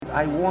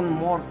I won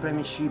more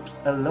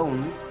premierships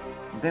alone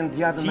than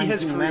the other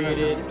 19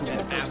 managers.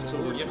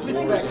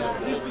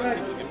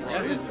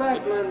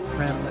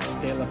 Prem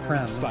de la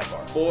Prem.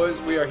 Sidebar. Boys,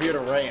 we are here to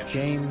rant.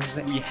 James.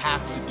 We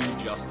have to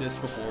do justice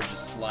before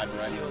just sliding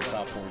right into the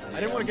top 14. I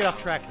didn't want to get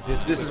off track.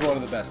 This is one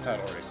of the best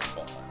title races of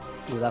all time.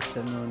 Good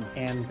afternoon.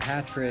 And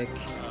Patrick.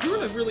 You were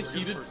in a really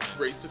heated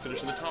race to finish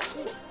in the top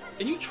 4.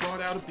 And you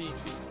trot out a B team.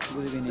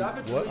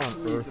 What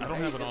on earth? I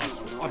don't have an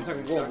option. I'm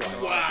talking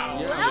worldwide.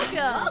 Wow.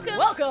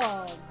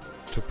 Welcome.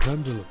 To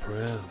Prem de la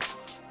Prem.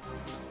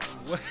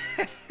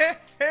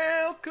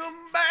 Welcome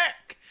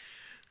back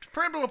to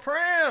Prem de la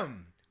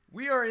Prem.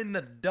 We are in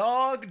the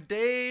dog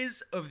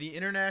days of the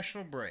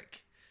international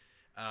break.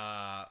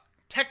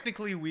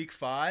 Technically week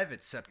 5.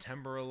 It's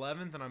September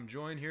 11th, and I'm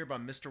joined here by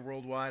Mr.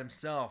 Worldwide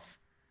himself,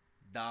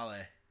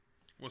 Dale.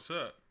 What's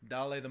up?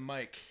 Dale the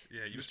mic.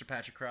 Yeah, you Mr.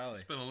 Patrick Crowley.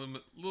 Spent a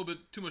little bit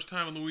too much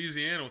time in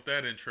Louisiana with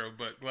that intro,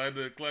 but glad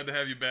to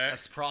have you back.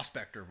 That's the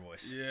prospector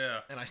voice. Yeah.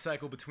 And I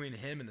cycle between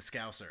him and the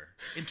Scouser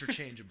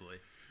interchangeably.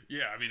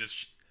 Yeah, I mean,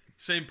 it's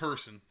same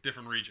person,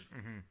 different region.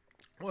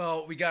 Mm-hmm.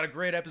 Well, we got a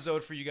great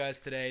episode for you guys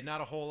today. Not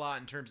a whole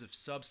lot in terms of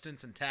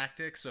substance and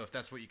tactics, so if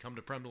that's what you come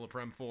to Prem de la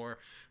Prem for,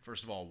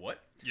 first of all, what?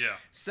 Yeah.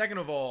 Second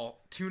of all,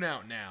 tune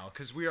out now,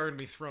 because we are going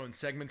to be throwing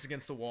segments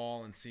against the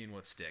wall and seeing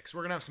what sticks.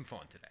 We're going to have some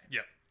fun today.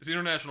 Yeah. It's an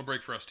international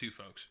break for us too,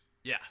 folks.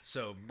 Yeah,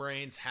 so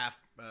brains half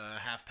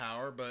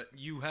power, but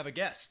you have a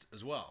guest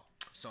as well.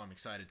 So I'm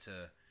excited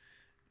to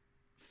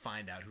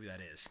find out who that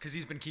is, because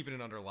he's been keeping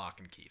it under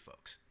lock and key,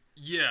 folks.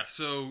 Yeah,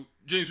 so,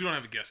 James, we don't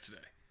have a guest today.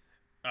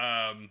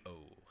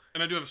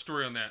 And I do have a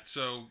story on that.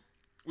 So,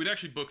 we'd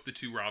actually booked the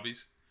two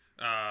Robbies,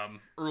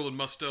 Earl and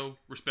Musto,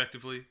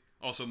 respectively.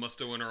 Also,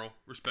 Musto and Earl,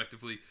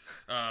 respectively.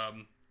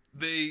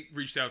 They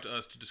reached out to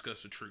us to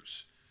discuss a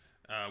truce.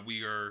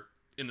 We are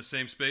in the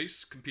same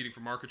space, competing for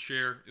market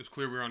share. It was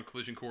clear we were on a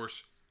collision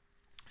course.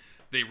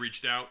 They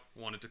reached out,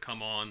 wanted to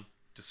come on,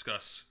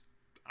 discuss.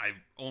 I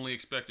only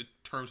expected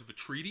terms of a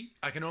treaty.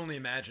 I can only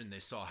imagine they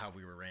saw how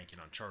we were ranking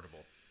on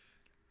Chartable.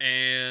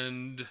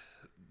 And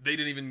they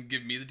didn't even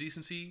give me the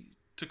decency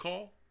to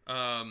call.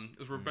 It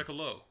was Rebecca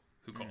Lowe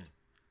who called.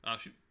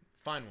 She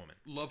Fine woman.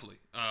 lovely.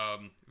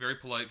 Very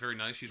polite, very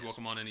nice. She's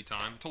welcome on any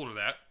time. Told her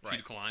that. She Right.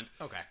 declined.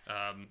 Okay.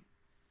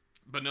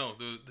 But no,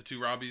 the two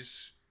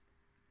Robbies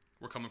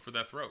were coming for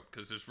that throat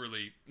because there's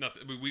really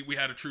nothing. We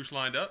had a truce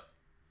lined up,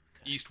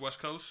 East West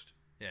Coast,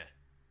 Yeah.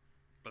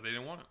 but they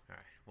didn't want it. All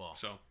right. Well,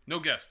 So no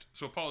guest.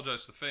 So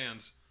apologize to the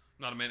fans.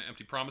 Not a man of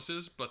empty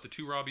promises, but the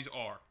two Robbies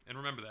are, and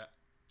remember that.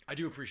 I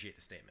do appreciate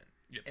the statement.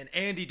 Yep. And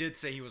Andy did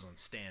say he was on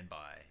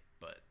standby,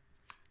 but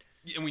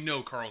And we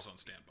know Carl's on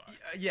standby.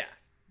 yeah.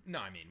 No,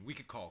 I mean, we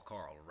could call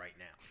Carl right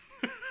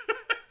now.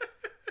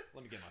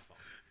 Let me get my phone.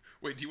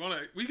 Wait, do you want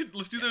to?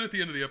 Let's do that at the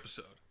end of the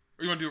episode,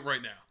 or you want to do it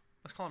right now?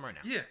 Let's call him right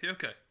now. Yeah.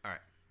 Okay. All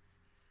right.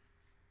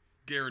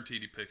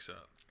 Guaranteed he picks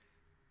up.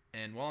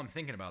 And while I'm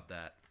thinking about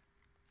that,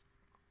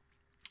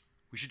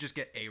 we should just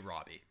get a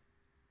Robbie.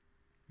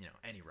 You know,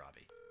 any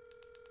Robbie.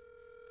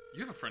 You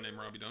have a friend named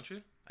Robbie, don't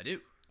you? I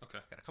do. Okay.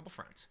 Got a couple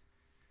friends.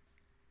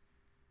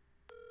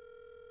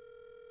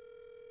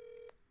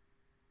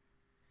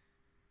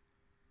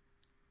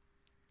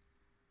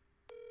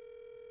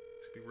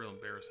 It's gonna be real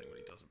embarrassing when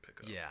he doesn't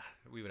pick up. Yeah,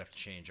 we would have to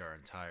change our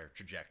entire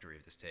trajectory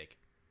of this take.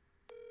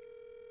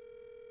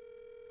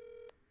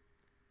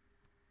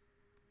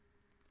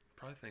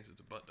 Probably thinks it's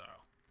a butt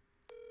dial.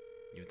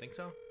 You would think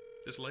so?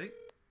 This late?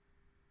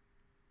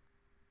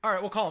 All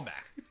right, we'll call him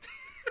back.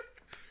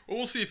 Well,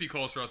 we'll see if he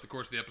calls throughout the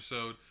course of the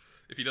episode.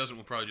 If he doesn't,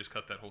 we'll probably just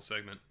cut that whole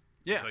segment.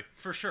 Yeah, Like,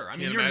 for sure. I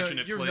can't mean, imagine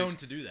it you're plays- known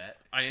to do that.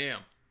 I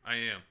am.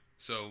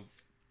 So,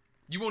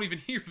 you won't even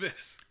hear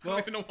this. Well, I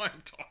don't even know why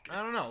I'm talking.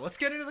 I don't know. Let's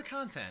get into the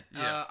content.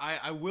 Yeah.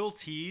 I will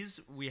tease.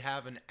 We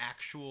have an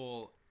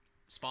actual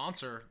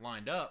sponsor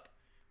lined up.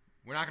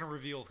 We're not going to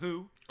reveal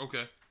who,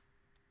 Okay.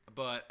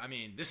 but I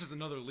mean, this is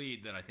another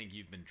lead that I think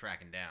you've been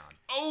tracking down.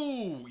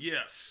 Oh,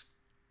 yes.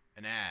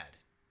 An ad.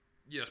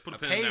 Yes, put a A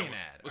pin in that paying one.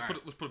 ad. Let's All put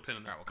right. let's put a pin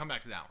in All that. right, we'll come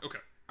back to that one. Okay.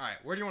 All right,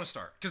 where do you want to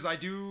start? Because I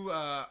do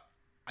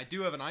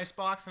have an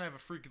icebox and I have a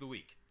freak of the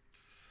week.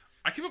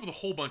 I came up with a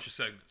whole bunch of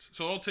segments,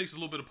 so it all takes a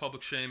little bit of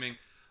public shaming.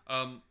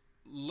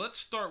 Let's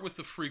start with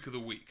the freak of the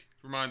week.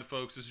 Remind the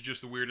folks, this is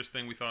just the weirdest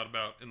thing we thought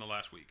about in the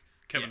last week.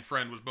 Kevin Yeah.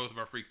 Friend was both of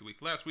our freak of the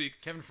week last week,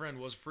 Kevin Friend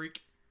was a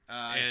freak.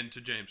 and to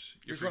James.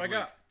 your Here's freak what I of the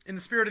week. got. In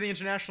the spirit of the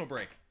international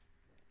break,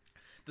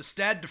 the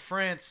Stade de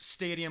France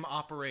stadium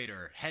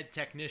operator, head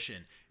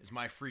technician, is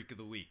my freak of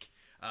the week.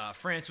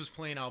 France was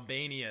playing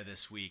Albania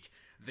this week.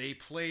 They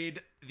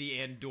played the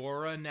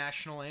Andorra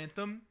national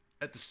anthem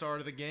at the start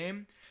of the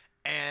game,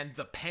 and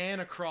the pan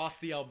across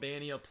the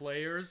Albania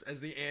players as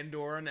the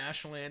Andorra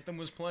national anthem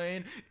was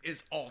playing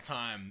is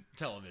all-time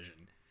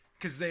television,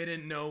 because they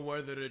didn't know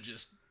whether to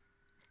just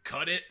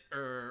cut it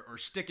or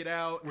stick it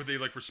out. Were they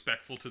like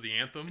respectful to the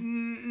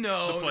anthem?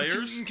 No, The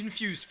players?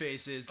 confused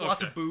faces,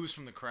 lots of Okay. boos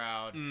from the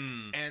crowd,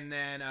 and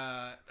then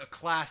a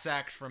class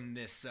act from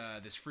this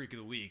freak of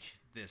the week,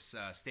 this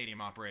stadium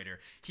operator.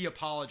 He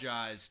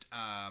apologized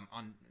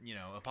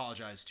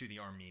apologized to the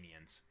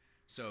Armenians.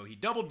 So he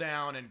doubled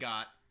down and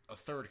got a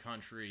third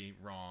country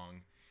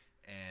wrong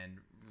and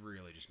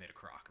really just made a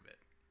crock of it.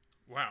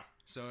 Wow.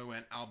 So it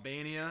went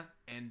Albania,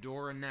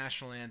 Andorran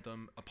national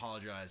anthem,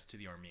 apologize to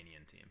the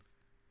Armenian team.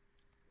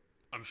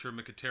 I'm sure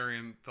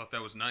Mkhitaryan thought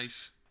that was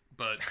nice,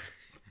 but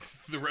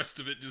the rest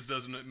of it just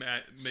doesn't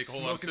make a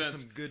whole lot of Smoking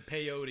sense. some good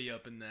peyote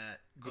up in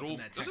that.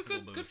 That's a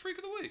good freak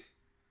of the week.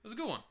 That's a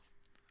good one.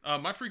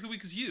 My freak of the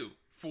week is you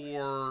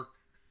for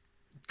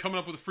coming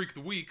up with a freak of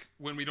the week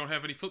when we don't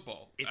have any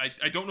football.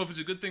 I don't know if it's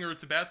a good thing or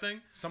it's a bad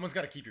thing. Someone's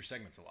got to keep your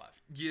segments alive.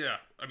 Yeah,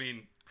 I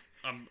mean,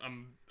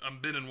 I'm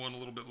binning one a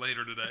little bit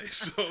later today,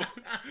 so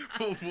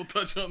we'll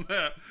touch on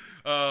that.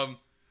 But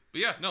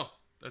yeah, no,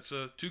 that's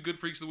 2 good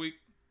freaks of the week.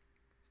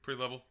 Pretty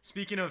level.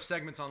 Speaking of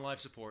segments on life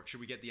support, should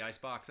we get the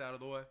icebox out of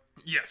the way?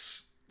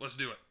 Yes, let's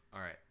do it. All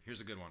right, here's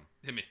a good one.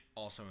 Hit me.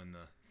 Also in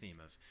the theme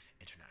of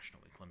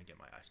International Week. Let me get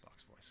my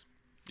icebox voice.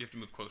 You have to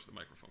move close to the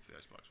microphone for the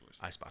icebox voice.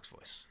 Icebox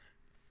voice.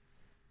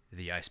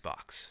 The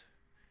icebox.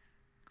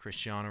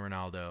 Cristiano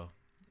Ronaldo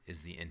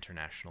is the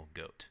international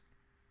GOAT.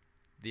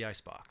 The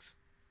icebox.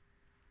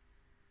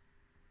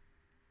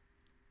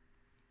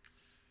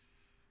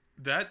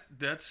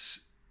 That's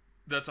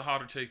a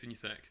hotter take than you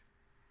think.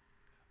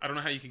 I don't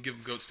know how you can give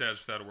him GOAT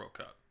status without a World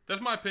Cup.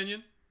 That's my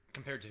opinion.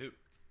 Compared to who?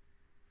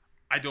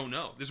 I don't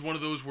know. This is one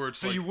of those where it's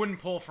so you wouldn't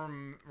pull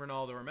from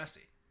Ronaldo or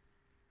Messi?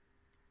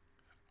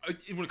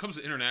 When it comes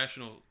to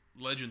international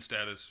legend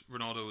status,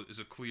 Ronaldo is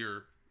a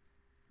clear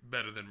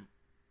better than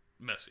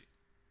Messi.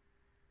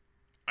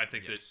 I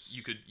think that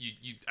you could.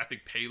 I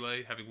think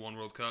Pele, having won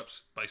World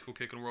Cups, bicycle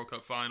kicking a World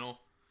Cup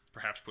final,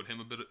 perhaps put him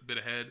a bit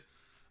ahead.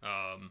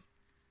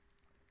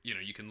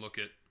 You can look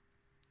at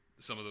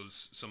some of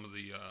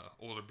the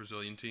older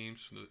Brazilian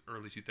teams from the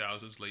early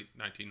 2000s, late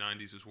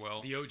 1990s as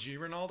well. The OG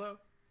Ronaldo?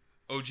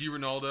 OG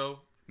Ronaldo,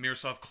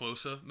 Miroslav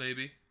Klose,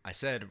 maybe. I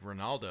said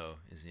Ronaldo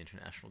is the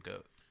international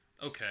GOAT.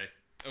 Okay.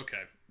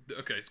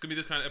 It's gonna be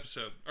this kind of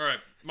episode. All right,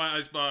 my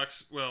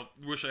icebox. Well,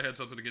 wish I had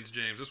something against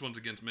James. This one's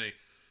against me.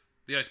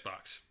 The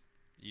icebox.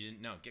 You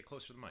didn't know. Get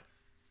closer to the mic.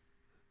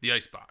 The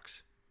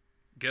icebox.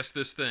 Guess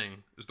this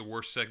thing is the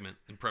worst segment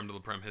in Prem de la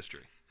Prem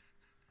history.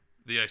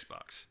 The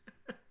icebox.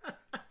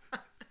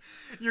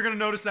 You're gonna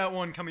notice that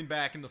one coming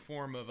back in the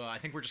form of I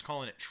think we're just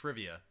calling it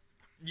trivia.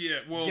 Yeah.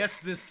 Well. Guess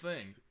this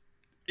thing.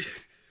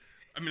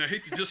 I mean, I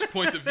hate to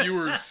disappoint the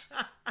viewers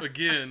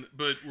again,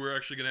 but we're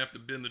actually going to have to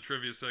bin the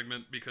trivia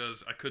segment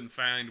because I couldn't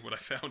find what I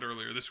found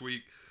earlier this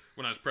week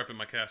when I was prepping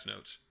my cast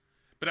notes.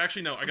 But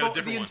actually, no, I got a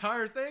different one. The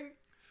entire thing?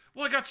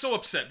 Well, I got so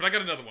upset, but I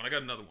got another one.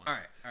 All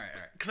right.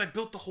 Because I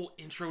built the whole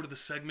intro to the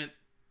segment,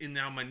 and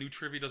now my new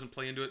trivia doesn't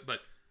play into it, but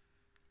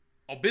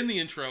I'll bin the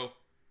intro,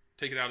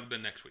 take it out of the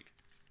bin next week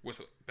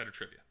with better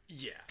trivia.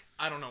 Yeah.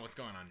 I don't know what's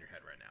going on in your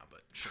head right now,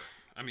 but sure.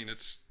 I mean,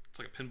 it's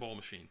like a pinball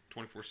machine,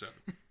 24/7.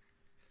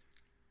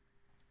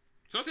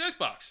 So that's the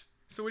icebox.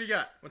 So what do you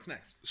got? What's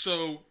next?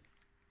 So,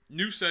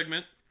 new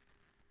segment,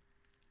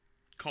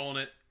 calling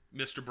it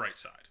Mr.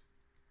 Brightside.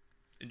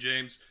 And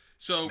James,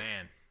 so...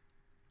 Man,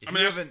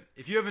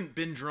 if you haven't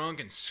been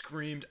drunk and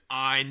screamed,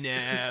 I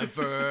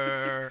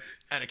never,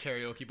 at a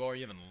karaoke bar,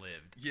 you haven't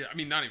lived. Yeah, I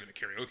mean, not even a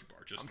karaoke bar.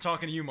 Just I'm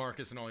talking to you,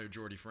 Marcus, and all your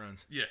Geordie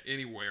friends. Yeah,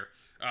 anywhere.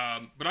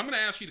 But I'm going to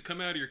ask you to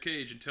come out of your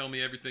cage and tell me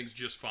everything's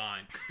just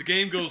fine. The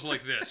game goes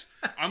like this.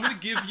 I'm going to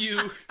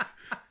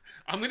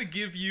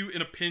give you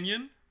an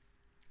opinion,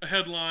 a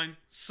headline,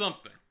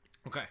 something.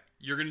 Okay.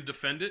 You're going to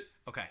defend it.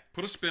 Okay.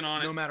 Put a spin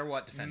on it. No matter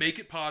what, defend Make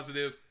it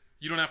positive.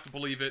 You don't have to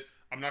believe it.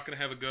 I'm not going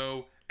to have a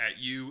go at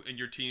you and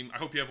your team. I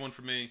hope you have one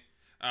for me.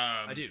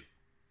 I do.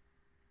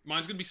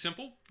 Mine's going to be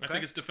simple. Okay. I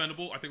think it's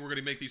defendable. I think we're going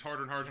to make these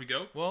harder and harder as we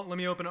go. Well, let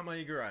me open up my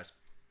eager eyes.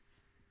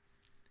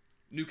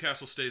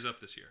 Newcastle stays up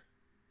this year.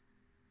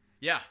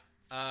 Yeah.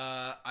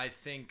 I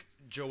think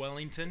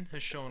Joelinton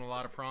has shown a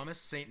lot of promise.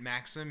 St.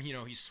 Maxim,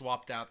 he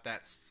swapped out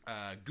that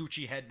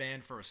Gucci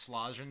headband for a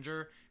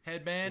Schlesinger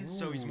headband,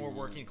 so he's more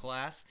working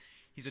class.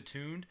 He's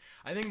attuned.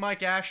 I think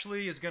Mike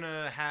Ashley is going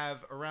to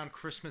have, around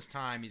Christmas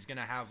time, he's going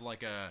to have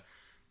like a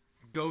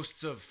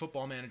ghosts of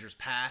football managers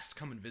past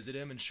come and visit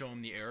him and show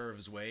him the error of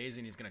his ways,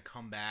 and he's going to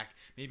come back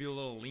maybe a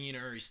little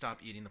leaner. He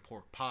stopped eating the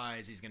pork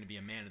pies. He's going to be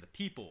a man of the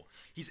people.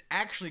 He's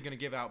actually going to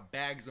give out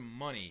bags of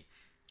money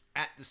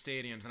at the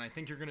stadiums, and I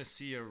think you're going to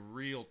see a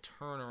real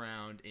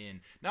turnaround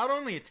in not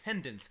only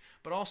attendance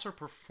but also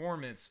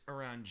performance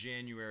around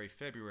January,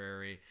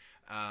 February.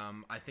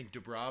 I think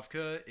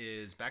Dubravka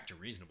is back to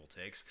reasonable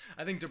takes.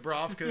 I think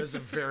Dubravka is a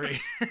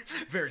very,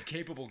 very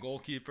capable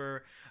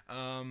goalkeeper,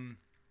 and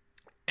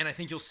I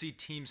think you'll see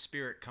team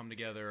spirit come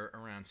together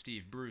around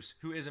Steve Bruce,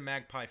 who is a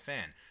Magpie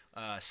fan.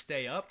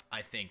 Stay up,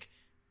 I think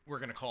we're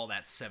going to call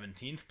that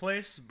 17th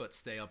place, but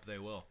stay up they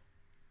will.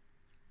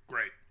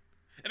 Great.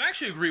 And I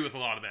actually agree with a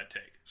lot of that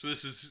take. So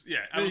this is,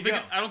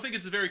 I don't think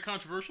it's very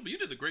controversial, but you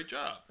did a great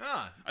job.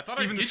 I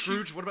thought even the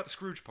Scrooge. What about the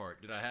Scrooge part?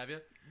 Did I have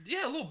you?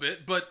 Yeah, a little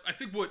bit. But I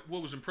think what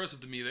was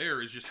impressive to me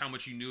there is just how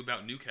much you knew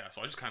about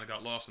Newcastle. I just kind of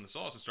got lost in the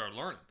sauce and started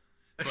learning.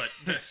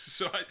 But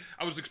so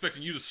I was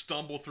expecting you to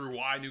stumble through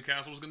why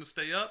Newcastle was going to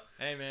stay up.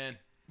 Hey man,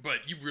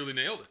 but you really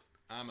nailed it.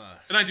 And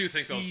I do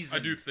think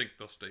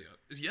they'll stay up.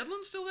 Is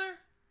Yedlin still there?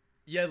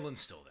 Yedlin's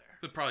still there.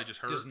 but probably just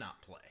hurt. Does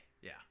not play.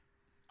 Yeah.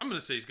 I'm going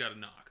to say he's got a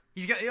knock.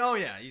 He's got a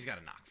knock. He's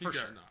For got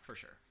sure. a knock. For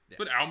sure. Yeah.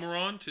 But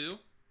Almiron, too.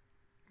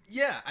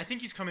 Yeah, I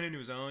think he's coming into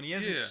his own. He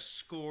hasn't Yeah.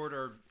 scored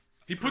or...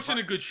 He puts in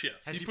a good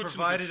shift. Has he puts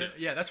provided in a it? good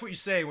shift. Yeah, that's what you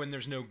say when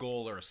there's no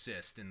goal or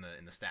assist in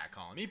the stat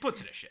column. He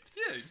puts in a shift.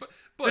 Yeah, But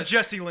but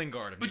Jesse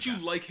Lingard of But you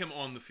Newcastle. like him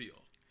on the field.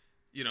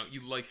 You know,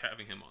 you like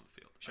having him on the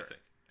field. Sure. I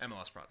think.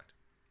 MLS product.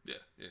 Yeah.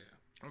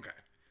 Okay.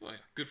 Well, yeah,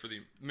 good for the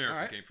American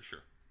All right. game for sure.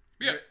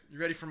 Yeah, You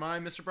ready for my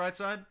Mr.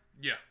 Brightside?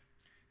 yeah.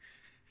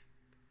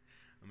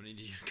 I'm going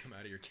to need you to come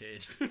out of your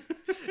cage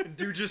and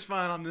do just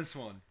fine on this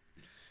one.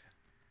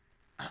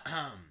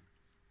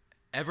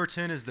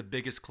 Everton is the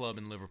biggest club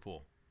in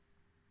Liverpool.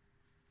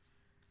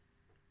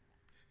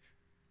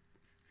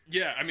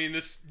 Yeah, I mean,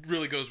 this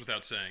really goes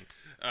without saying.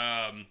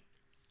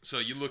 So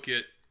you look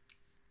at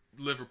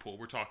Liverpool,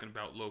 we're talking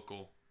about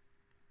local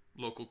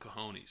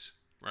cojones,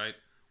 right?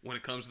 When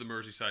it comes to the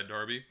Merseyside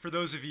derby. For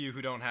those of you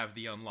who don't have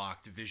the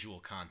unlocked visual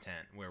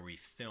content where we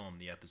film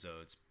the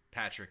episodes,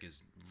 Patrick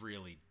is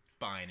really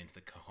buying into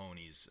the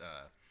cojones,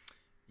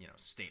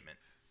 statement.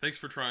 Thanks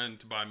for trying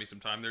to buy me some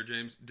time there,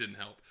 James. Didn't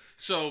help.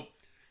 So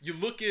you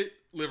look at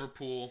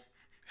Liverpool,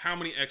 how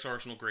many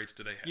ex-Arsenal greats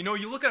do they have? You know,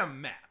 you look at a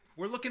map.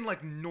 We're looking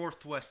like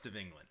northwest of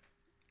England.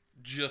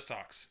 Just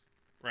Ox,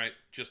 right?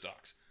 Just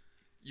Ox.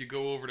 You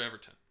go over to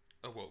Everton,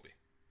 Iwobi,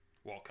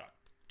 Walcott,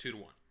 2-1.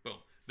 Boom.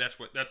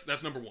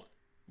 That's number one.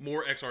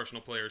 More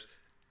ex-Arsenal players.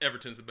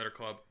 Everton's the better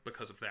club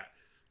because of that.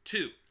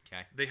 2,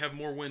 Okay. they have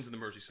more wins in the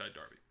Merseyside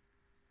derby.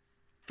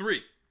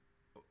 3,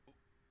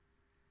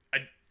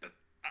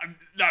 I'm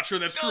not sure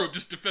that's true. I'm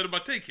just defending my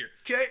take here.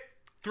 Okay.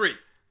 3,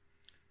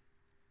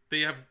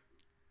 they have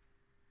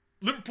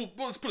Liverpool.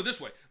 Well, let's put it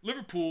this way: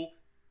 Liverpool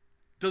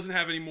doesn't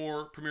have any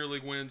more Premier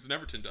League wins than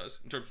Everton does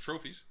in terms of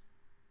trophies.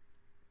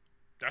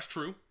 That's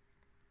true.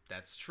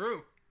 That's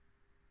true.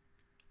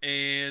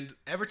 And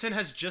Everton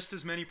has just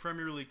as many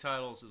Premier League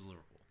titles as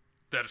Liverpool.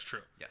 that is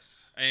true.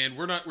 Yes. And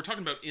we're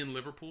talking about in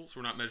Liverpool, so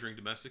we're not measuring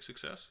domestic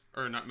success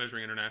or not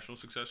measuring international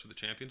success for the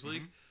Champions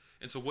League.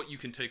 And so what you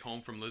can take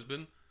home from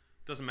Lisbon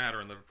doesn't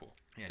matter in Liverpool.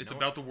 Yeah, it's no-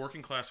 about the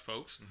working class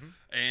folks.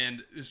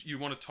 And you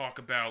want to talk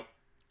about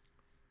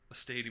a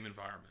stadium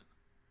environment.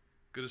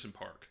 Goodison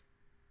Park.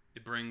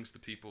 It brings the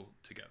people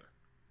together.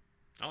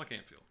 I like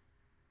Anfield.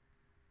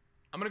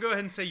 I'm going to go ahead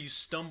and say you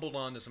stumbled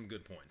onto some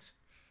good points.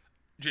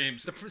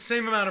 James, The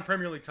same amount of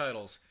Premier League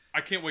titles.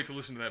 I can't wait to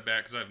listen to that back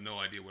because I have no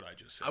idea what I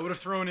just said. I would have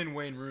thrown in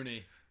Wayne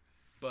Rooney,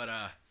 but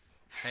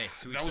hey,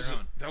 to each that their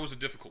own. that was a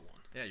difficult one.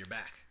 Yeah, you're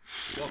back.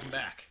 Welcome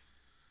back.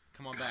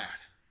 Come on back.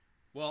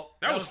 Well,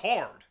 That was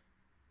hard.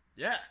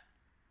 Yeah.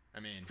 I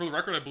mean, For the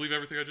record, I believe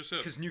everything I just said.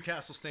 because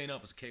Newcastle staying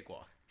up was a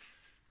cakewalk.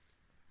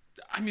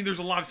 I mean, there's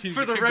a lot of teams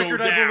For that the can record,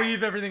 go I down.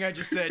 believe everything I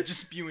just said,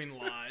 just spewing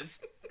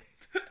lies.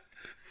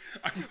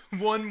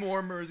 One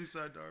more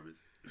Merseyside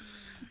derbies.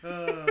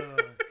 Oh,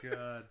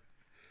 God.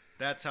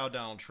 That's how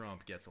Donald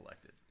Trump gets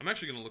elected. I'm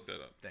actually going to look that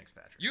up. Thanks,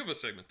 Patrick. You have a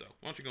segment, though.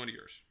 Why don't you go into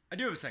yours? I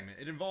do have a segment.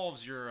 It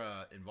involves your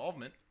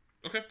involvement.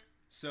 Okay.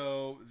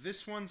 So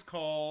this one's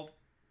called,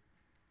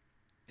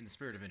 in the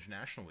spirit of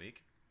International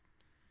Week,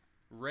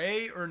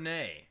 Ray or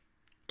Nay.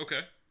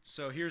 Okay.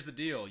 So here's the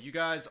deal. You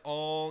guys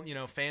all,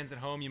 fans at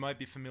home, you might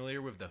be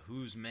familiar with the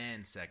Who's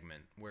Man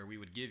segment, where we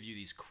would give you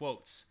these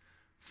quotes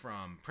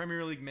from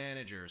Premier League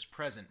managers,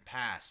 present,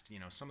 past,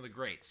 some of the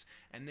greats.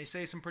 And they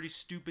say some pretty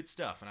stupid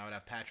stuff, and I would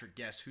have Patrick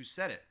guess who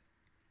said it.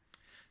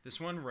 This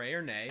one, Ray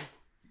or Nay.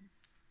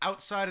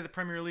 Outside of the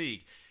Premier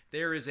League,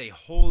 there is a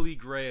holy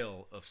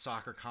grail of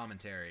soccer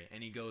commentary,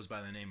 and he goes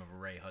by the name of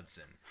Ray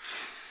Hudson.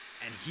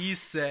 And he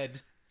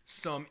said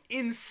some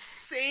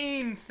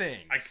insane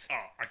things.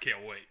 I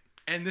can't wait.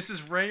 And this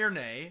is Ray or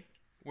Nay,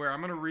 where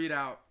I'm going to read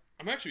out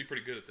I'm actually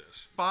pretty good at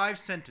this. 5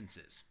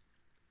 sentences.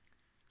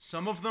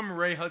 Some of them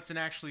Ray Hudson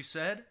actually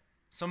said.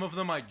 Some of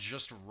them I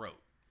just wrote.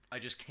 I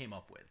just came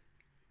up with.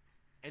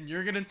 And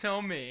you're going to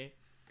tell me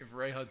if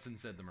Ray Hudson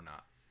said them or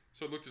not.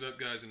 So I looked it up,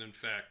 guys, and in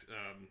fact,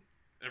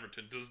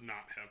 Everton does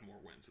not have more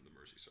wins in the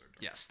Merseyside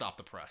derby. Yeah, stop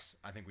the press.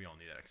 I think we all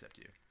knew that except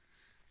you.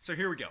 So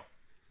here we go.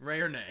 Ray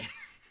or Nay.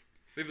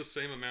 They have the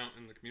same amount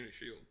in the Community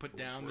Shield. Put for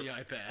down what's the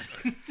worth.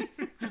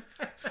 iPad.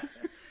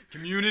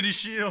 Community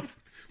Shield.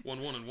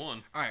 1-1-1.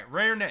 All right,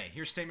 Ray or Nay.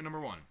 Here's statement number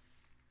 1.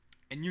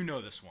 And you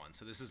know this one,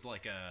 so this is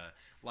like a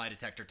lie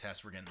detector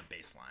test. We're getting the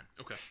baseline.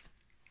 Okay.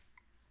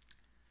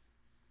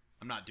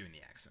 I'm not doing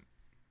the accent.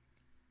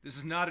 This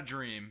is not a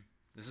dream.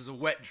 This is a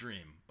wet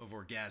dream of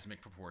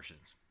orgasmic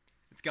proportions.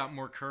 It's got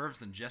more curves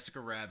than Jessica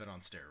Rabbit on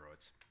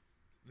steroids.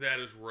 That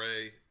is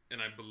Ray,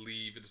 and I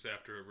believe it is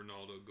after a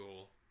Ronaldo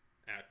goal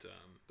at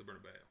the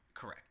Bernabeu.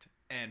 Correct.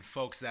 And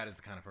folks, that is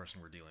the kind of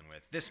person we're dealing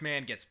with. This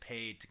man gets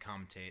paid to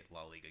commentate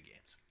La Liga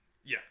games.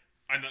 Yeah.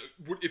 I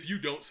know. If you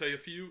don't say a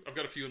few, I've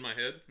got a few in my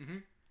head. Mm-hmm.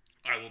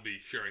 I will be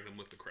sharing them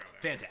with the crowd.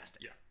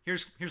 Fantastic. Yeah.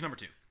 Here's number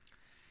 2.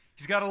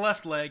 He's got a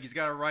left leg. He's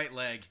got a right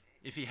leg.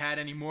 If he had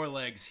any more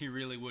legs, he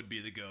really would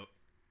be the GOAT.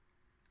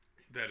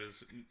 That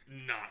is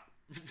not.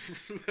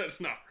 That's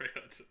not Ray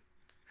Hudson.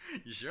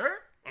 You sure?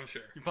 I'm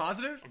sure. You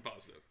positive? I'm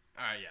positive.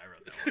 All right, yeah, I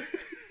wrote that one.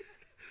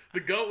 The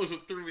goat was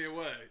what threw me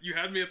away. You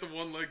had me at the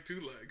 1 leg, 2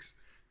 legs.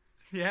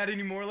 If he had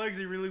any more legs,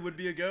 he really would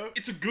be a goat.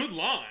 It's a good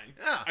line.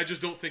 Yeah. I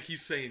just don't think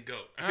he's saying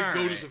goat. I think All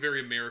goat right. is a very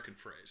American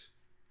phrase.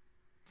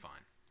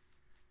 Fine.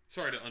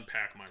 Sorry to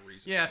unpack my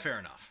reasons. Yeah, fair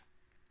enough.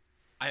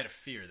 I had a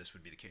fear this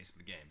would be the case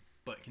with the game,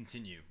 but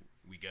continue.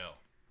 We go.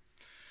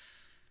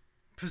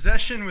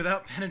 Possession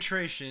without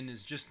penetration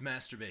is just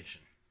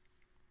masturbation.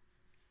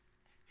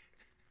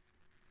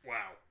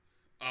 Wow.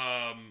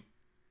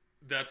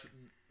 That's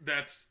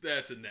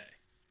a nay.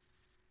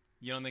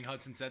 You don't think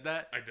Hudson said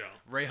that? I don't.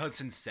 Ray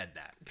Hudson said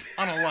that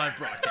on a live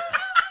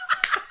broadcast.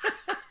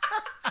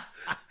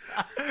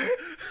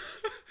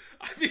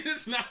 I mean,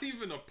 it's not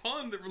even a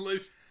pun that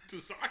relates to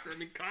soccer. I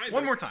mean, kind of.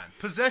 One more time.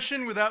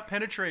 Possession without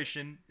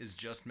penetration is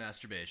just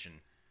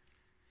masturbation.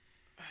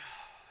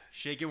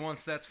 Shake it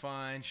once, that's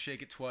fine.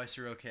 Shake it twice,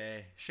 you're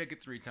okay. Shake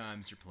it 3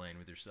 times, you're playing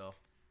with yourself.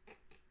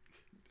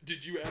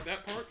 Did you add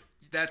that part?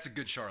 That's a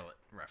good Charlotte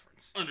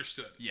reference.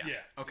 Understood. Yeah. Yeah.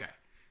 Okay.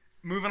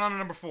 Moving on to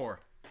number 4.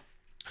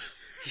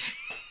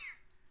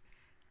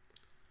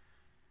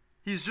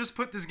 He's just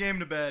put this game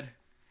to bed.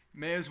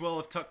 May as well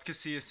have tucked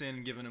Casillas in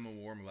and given him a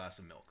warm glass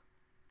of milk.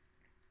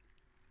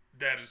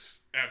 That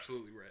is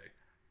absolutely Ray.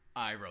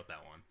 I wrote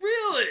that one.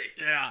 Really?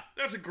 Yeah.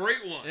 That's a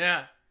great one.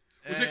 Yeah.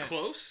 Was it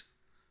close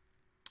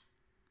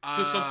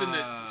to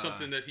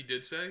something that he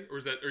did say, or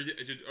is that are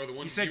the He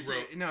ones said you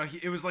wrote? no.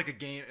 It was like a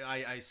game.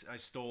 I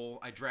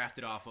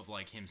drafted off of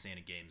like him saying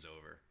a game's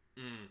over.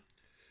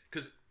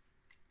 Because,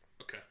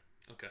 okay.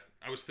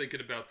 I was thinking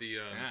about the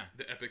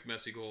epic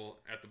Messi goal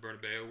at the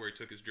Bernabeu where he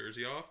took his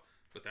jersey off,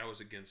 but that was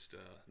against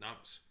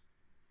Navas.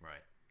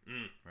 Right.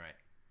 Right.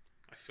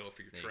 I fell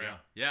for your There you trap. go.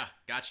 Yeah,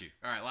 got you.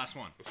 All right, last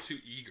one. I was too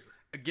eager.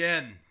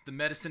 Again, the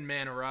medicine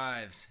man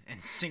arrives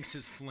and sinks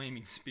his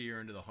flaming spear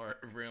into the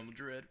heart of Real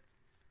Madrid.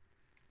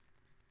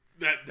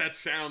 That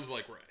sounds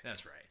like Ray.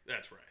 That's right.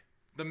 That's Ray.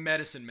 The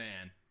medicine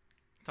man.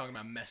 Talking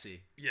about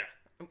Messi. Yeah.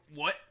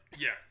 What?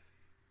 Yeah.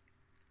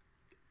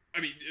 I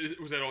mean,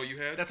 was that all you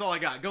had? That's all I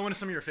got. Go into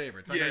some of your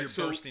favorites. I know you're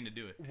bursting to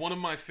do it. One of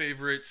my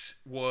favorites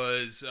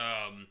was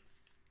I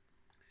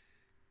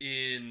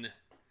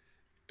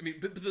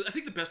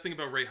think the best thing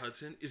about Ray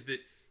Hudson is that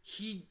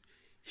he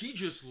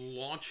just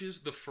launches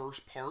the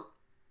first part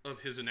of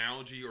his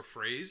analogy or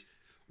phrase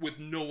with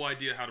no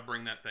idea how to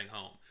bring that thing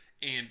home.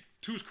 And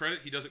to his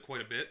credit, he does it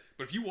quite a bit.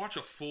 But if you watch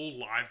a full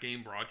live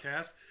game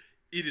broadcast,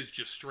 it is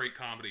just straight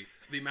comedy.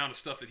 The amount of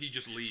stuff that he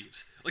just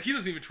leaves. Like, he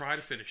doesn't even try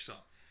to finish some.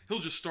 He'll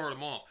just start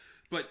them off.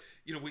 But,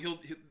 you know, he'll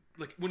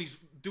like when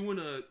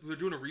they're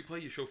doing a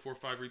replay, you show 4 or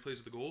 5 replays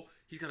of the goal,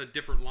 he's got a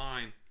different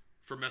line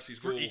for Messi's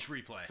goal. For each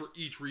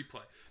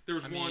replay. There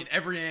was one.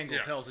 Every angle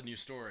tells a new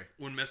story.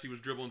 When Messi was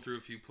dribbling through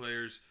a few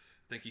players,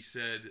 I think he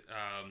said,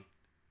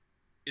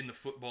 in the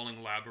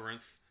footballing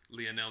labyrinth,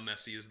 Lionel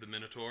Messi is the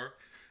Minotaur.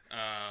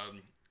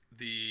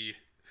 He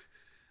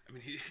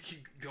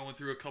going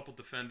through a couple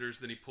defenders,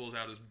 then he pulls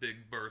out his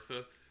big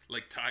Bertha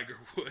like Tiger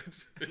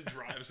Woods and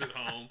drives it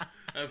home.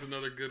 That's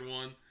another good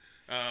one.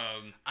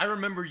 I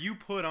remember you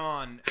put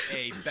on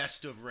a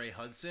best of Ray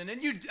Hudson,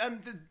 and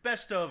the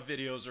best of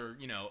videos are,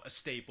 you know, a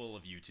staple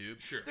of YouTube.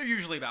 Sure. They're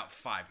usually about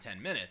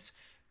 5-10 minutes.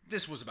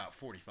 This was about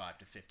 45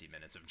 to 50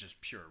 minutes of just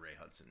pure Ray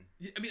Hudson.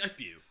 Yeah, I mean,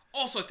 spew.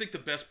 Also, I think the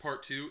best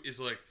part too is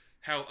like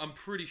how I'm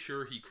pretty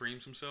sure he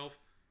creams himself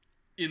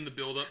in the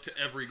build-up to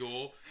every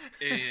goal,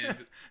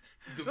 and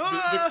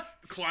the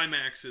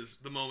climax is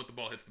the moment the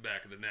ball hits the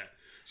back of the net.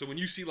 So when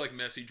you see like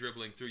Messi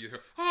dribbling through, you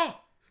hear,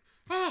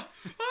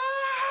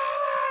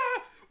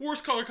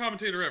 worst color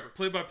commentator ever.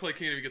 Play-by-play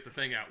can't even get the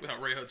thing out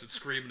without Ray Hudson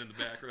screaming in the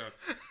background.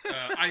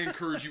 I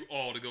encourage you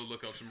all to go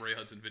look up some Ray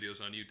Hudson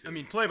videos on YouTube. I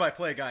mean,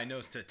 play-by-play guy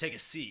knows to take a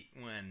seat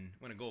when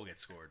a goal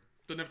gets scored.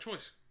 Doesn't have a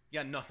choice. You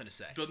got nothing to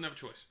say. Doesn't have a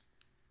choice.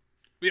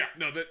 But yeah,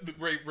 no,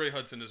 Ray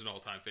Hudson is an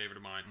all-time favorite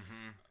of mine.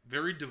 Mm-hmm.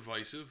 Very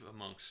divisive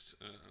amongst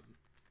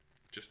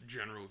just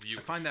general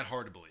viewers. I find that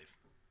hard to believe.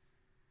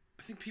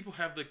 I think people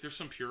have like there's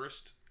some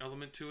purist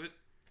element to it,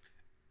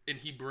 and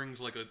he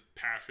brings like a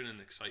passion and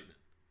excitement.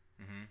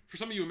 Mm-hmm. For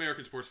some of you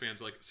American sports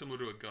fans, like similar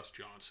to a Gus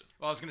Johnson.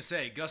 Well, I was gonna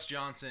say Gus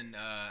Johnson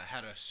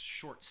had a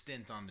short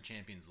stint on the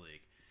Champions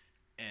League,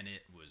 and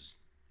it was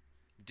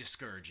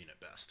discouraging at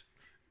best.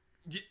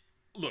 Yeah,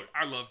 look,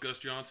 I love Gus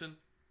Johnson.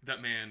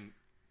 That man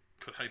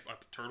could hype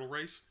up a turtle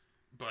race,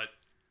 but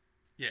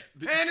yeah.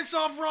 And it's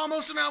off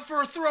Ramos and out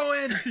for a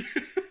throw-in.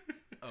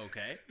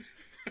 Okay.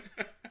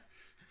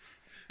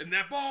 And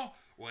that ball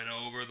went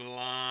over the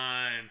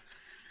line.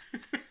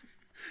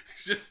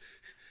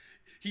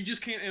 He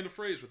just can't end a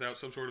phrase without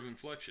some sort of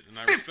inflection, and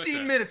I respect that.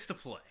 15 minutes to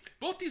play.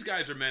 Both these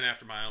guys are men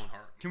after my own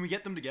heart. Can we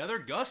get them together?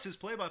 Gus is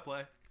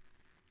play-by-play.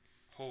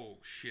 Oh,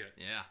 shit.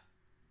 Yeah.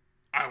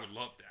 I would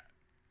love that.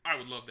 I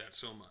would love that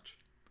so much.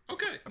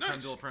 Okay, a nice. Prem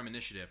de la Prem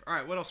initiative. All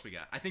right, what else we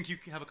got? I think you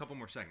have a couple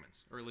more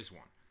segments, or at least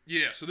one.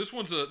 Yeah, so this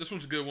one's a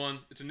good one.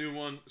 It's a new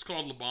one. It's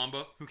called La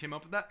Bamba. Who came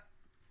up with that?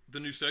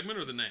 The new segment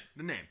or the name?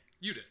 The name.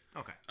 You did.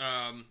 Okay.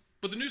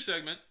 But the new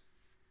segment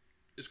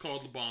is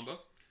called La Bamba.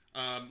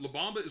 La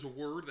Bamba is a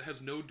word that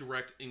has no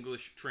direct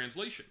English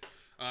translation.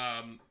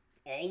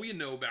 all we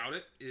know about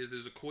it is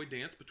there's a koi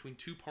dance between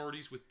two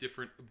parties with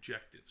different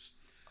objectives.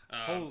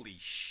 Holy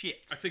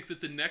shit. I think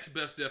that the next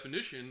best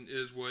definition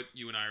is what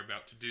you and I are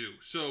about to do.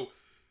 So,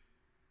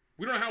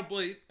 we don't know how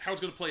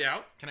it's going to play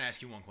out. Can I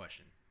ask you one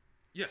question?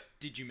 Yeah.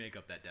 Did you make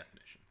up that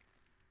definition?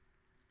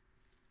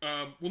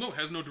 Well, no, it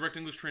has no direct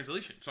English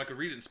translation. So I could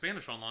read it in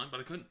Spanish online, but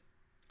I couldn't.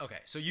 Okay,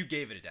 so you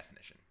gave it a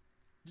definition.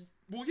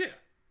 Well, yeah.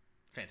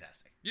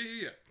 Fantastic.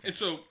 Yeah. And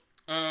so,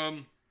 so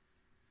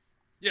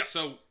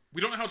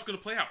we don't know how it's going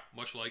to play out,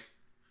 much like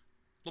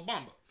La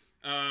Bamba.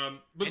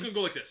 But it's going to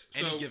go like this.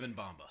 Any given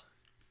Bamba.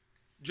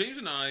 James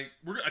and I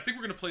think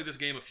we're going to play this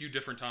game a few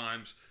different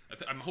times.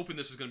 I'm hoping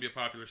this is going to be a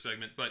popular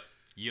segment, but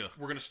yeah,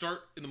 we're going to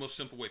start in the most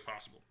simple way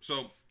possible.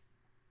 So,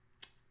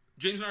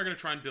 James and I are going to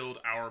try and build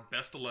our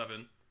best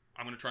 11.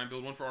 I'm going to try and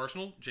build one for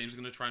Arsenal. James is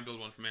going to try and build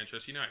one for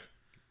Manchester United.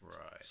 Right.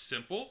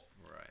 Simple.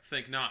 Right.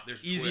 Think not.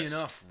 There's a easy twist.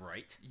 enough,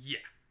 right? Yeah.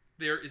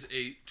 There is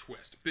a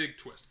twist. Big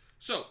twist.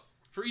 So,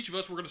 for each of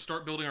us, we're going to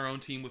start building our own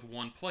team with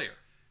one player.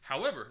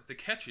 However, the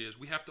catch is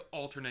we have to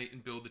alternate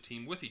and build the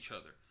team with each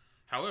other.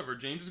 However,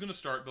 James is going to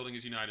start building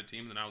his United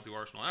team, and then I'll do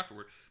Arsenal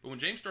afterward. But when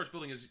James starts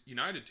building his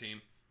United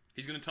team,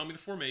 he's going to tell me the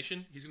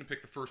formation. He's going to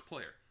pick the first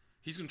player.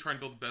 He's going to try and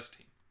build the best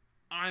team.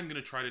 I'm going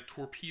to try to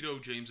torpedo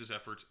James's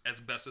efforts as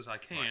best as I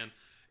can, right.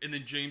 And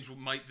then James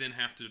might then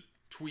have to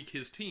tweak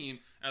his team.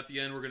 At the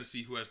end, we're going to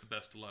see who has the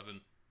best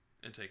 11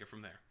 and take it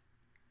from there.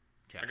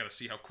 Okay. I got to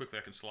see how quickly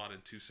I can slot in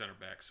 2 center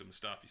backs so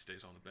Mustafi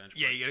stays on the bench.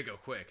 Yeah, you got to go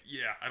quick.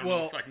 Yeah, I don't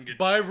know if I can get...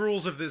 by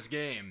rules of this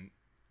game,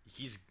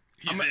 he's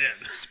in.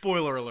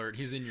 Spoiler alert,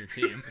 he's in your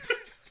team.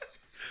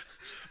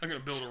 I'm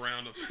going to build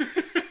around him.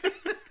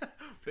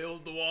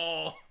 Build the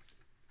wall.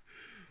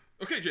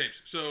 Okay,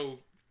 James. So,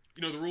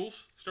 you know the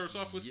rules? Start us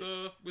off with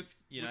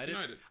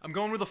United. I'm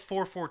going with a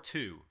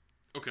 4-4-2.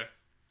 Okay.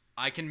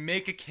 I can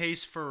make a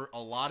case for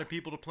a lot of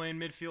people to play in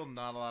midfield,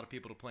 not a lot of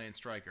people to play in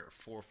striker.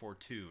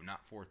 4-4-2,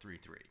 not 4-3-3.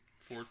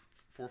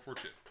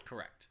 4-4-2.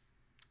 Correct.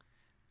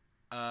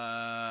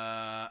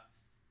 Wow.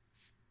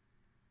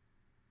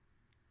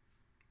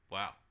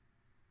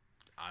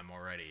 I'm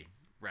already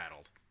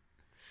rattled.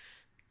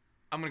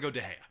 I'm going to go De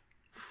Gea.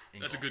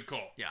 That's a good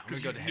call. Yeah, I'm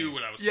going to go De Gea. You knew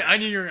what I was saying. Yeah, I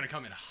knew you were going to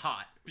come in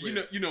hot. You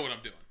know what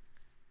I'm doing.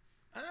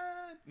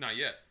 Not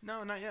yet.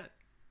 No, not yet.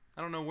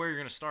 I don't know where you're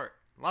going to start.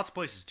 Lots of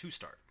places to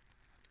start.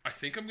 I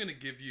think I'm going to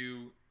give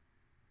you...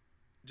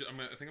 I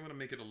think I'm going to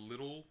make it a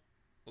little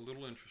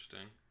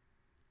interesting.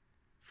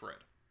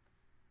 Fred.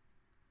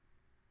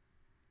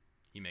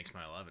 He makes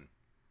my 11.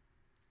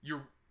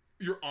 Your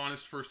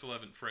honest first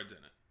 11, Fred's in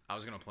it. I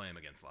was going to play him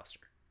against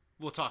Leicester.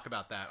 We'll talk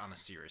about that on a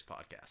serious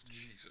podcast.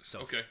 Jesus. So,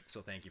 okay.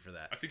 So thank you for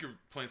that. I think you're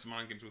playing some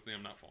mind games with me.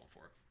 I'm not falling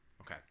for it.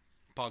 Okay.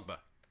 Pogba.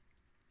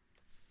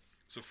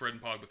 So Fred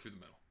and Pogba through the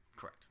middle.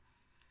 Correct.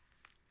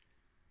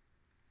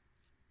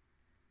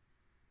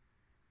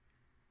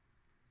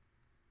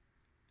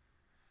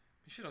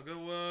 Shit, I'll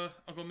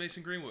go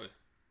Mason Greenwood.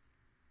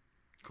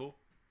 Cool.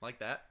 Like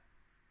that.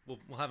 We'll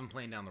have him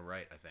playing down the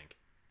right, I think.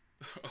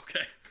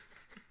 Okay.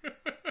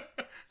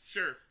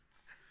 Sure.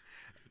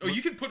 Oh,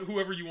 you can put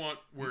whoever you want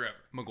wherever.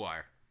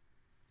 Maguire.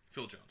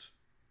 Phil Jones.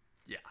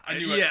 Yeah. I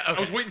knew Okay. I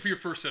was waiting for your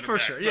first center for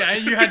back. Sure. But... Yeah,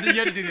 you had to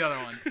do the other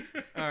one.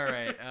 All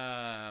right.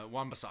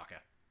 Wan-Bissaka.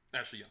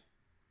 Ashley Young.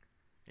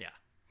 Yeah.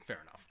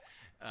 Fair enough.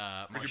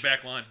 Where's your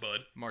back line,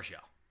 bud? Martial.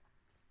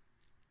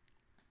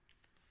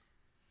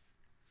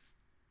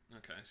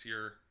 Okay, so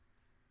you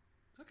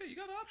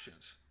got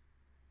options.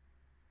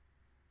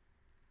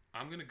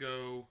 I'm gonna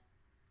go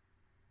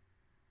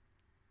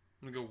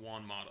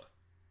Juan Mata.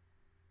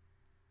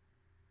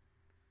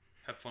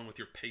 Have fun with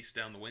your pace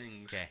down the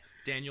wings. Okay.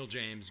 Daniel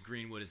James,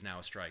 Greenwood is now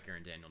a striker,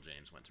 and Daniel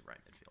James went to right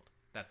midfield.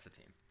 That's the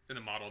team. And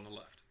then Mata on the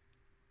left.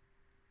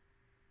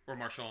 Or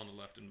Martial on the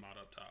left and Mata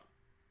up top.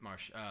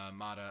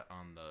 Mata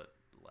on the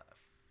left.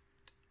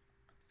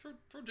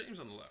 Throw James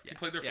on the left. Yeah. He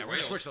played there for Wales. We're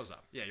going to switch those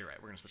up. Yeah, you're right.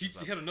 We're going to switch those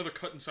up. He had another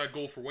cut inside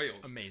goal for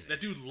Wales. Amazing.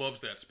 That dude loves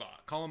that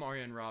spot. Call him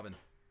Arjen Robben.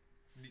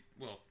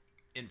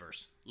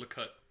 Inverse. Le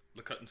cut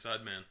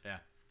inside man. Yeah.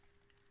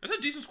 That's a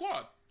decent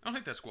squad. I don't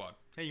hate that squad.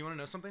 Hey, you want to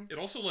know something? It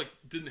also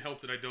didn't help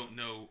that I don't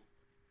know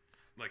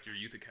your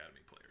youth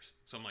academy players.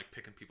 So I'm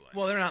picking people out.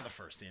 Well, they're not the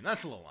first team.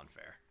 That's a little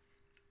unfair.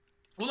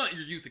 Well, not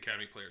your youth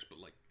academy players, but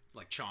like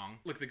Chong.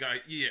 Like the guy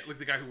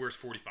who wears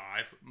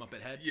 45.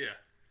 Muppet head. Yeah.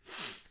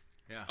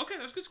 Yeah. Okay,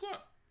 that's a good squad.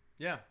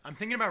 Yeah, I'm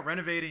thinking about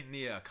renovating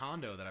the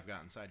condo that I've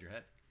got inside your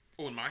head.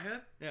 Oh, in my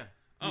head? Yeah.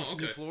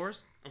 Okay. New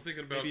floors. I'm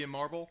thinking about maybe a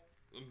marble.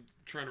 I'm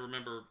trying to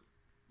remember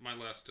my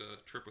last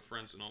trip with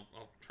friends, and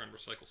I'll try and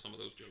recycle some of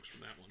those jokes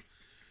from that one.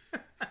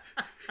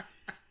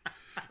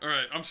 All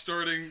right, I'm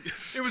starting.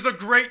 It was a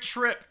great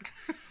trip.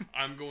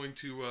 I'm going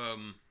to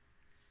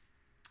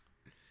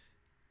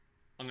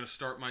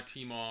start my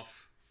team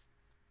off.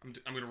 I'm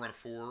going to run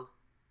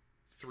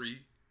a 4-3-3.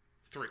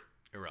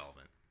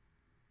 Irrelevant.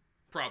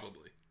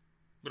 Probably.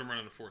 But I'm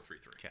running a 4-3-3.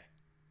 Okay.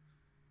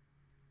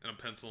 And I'm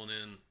penciling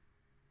in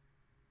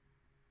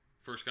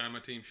first guy on my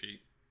team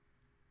sheet,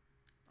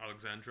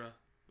 Alexandra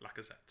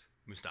Lacazette.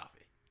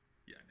 Mustafi.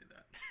 Yeah, I knew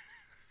that.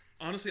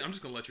 Honestly, I'm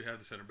just gonna let you have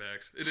the center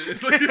backs. It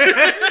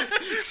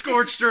is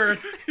Scorched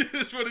earth. It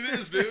is what it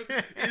is, dude.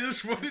 It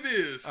is what it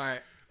is. All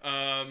right.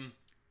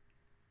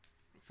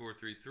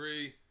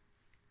 4-3-3.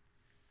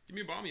 Give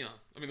me Aubameyang.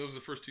 I mean, those are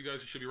the first two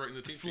guys who should be right in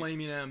the team sheet.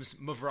 Flaming M's,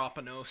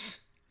 Mavropanos.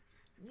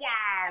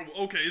 Wow.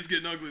 Okay, it's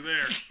getting ugly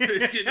there.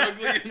 It's getting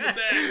ugly in the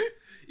back.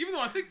 Even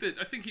though I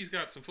think he's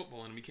got some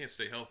football in him. He can't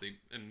stay healthy,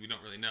 and we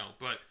don't really know.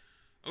 But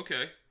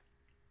okay.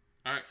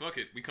 All right, fuck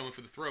it. We coming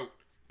for the throat.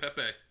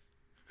 Pepe.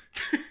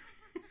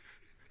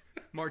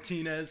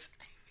 Martinez.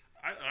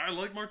 I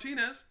like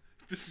Martinez.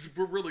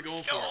 We're really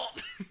going for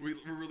it.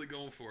 We're really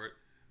going for it.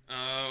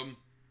 All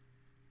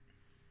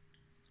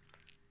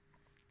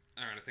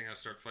right, I think I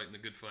start fighting the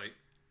good fight.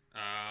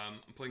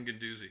 I'm playing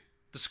Guendouzi.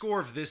 The score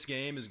of this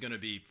game is going to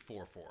be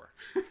 4-4.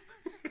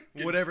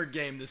 Whatever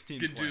game this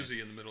team's playing.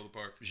 Guendouzi in the middle of the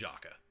park.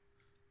 Xhaka.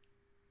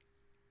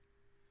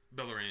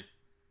 Bellerin.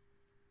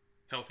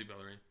 Healthy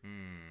Bellerin.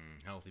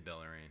 Healthy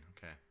Bellerin.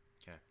 Okay.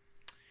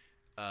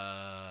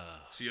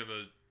 So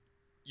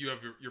you have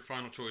your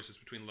final choices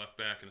between left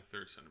back and a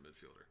third center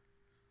midfielder.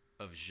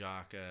 Of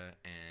Xhaka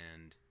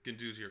and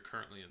Guendouzi are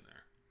currently in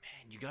there.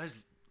 man, you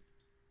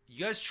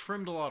guys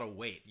trimmed a lot of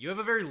weight. You have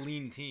a very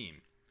lean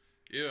team.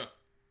 Yeah.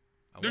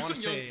 There's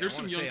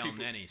some young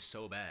people. Elneny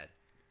so bad.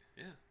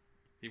 Yeah.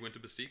 He went to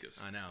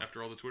Basticas. I know.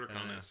 After all the Twitter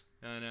comments.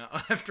 I know.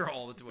 After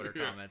all the Twitter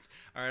comments.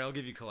 All right, I'll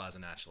give you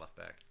Kolasinac left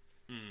back.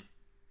 Yeah,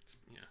 that's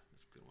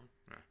a good one.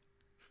 Yeah.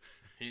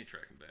 He ain't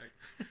tracking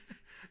back.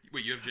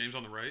 Wait, you have James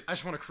on the right? I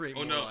just want to create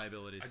more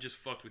liabilities. I just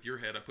fucked with your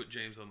head. I put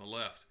James on the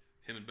left.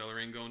 Him and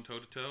Bellerin going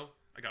toe-to-toe.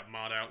 I got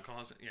Mod out and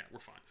Collins. Yeah, we're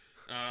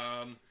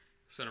fine.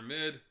 Center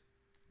mid.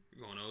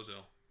 We're going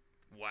Ozil.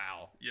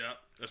 Wow. Yeah,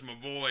 that's my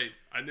boy.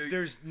 I knew.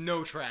 There's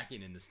no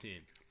tracking in this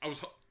team. I'll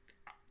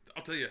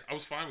tell you, I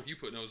was fine with you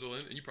putting Ozil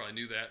in, and you probably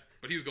knew that.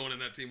 But he was going in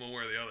that team one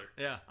way or the other.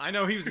 Yeah, I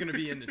know he was going to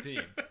be in the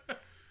team. Well,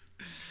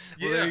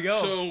 there you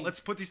go. So let's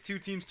put these two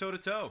teams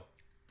toe-to-toe.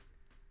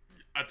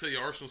 I tell you,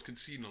 Arsenal's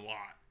conceding a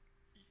lot.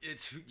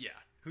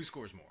 Who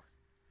scores more?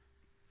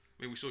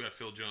 I mean, we still got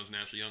Phil Jones and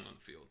Ashley Young on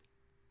the field.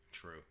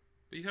 True.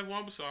 But you have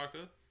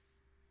Wan-Bissaka.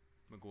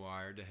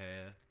 Maguire, De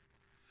Gea.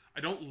 I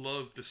don't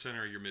love the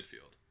center of your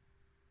midfield.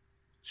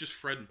 It's just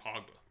Fred and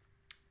Pogba.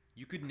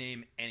 You could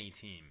name any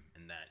team,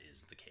 and that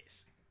is the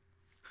case.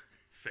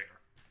 Fair.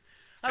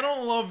 I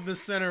don't love the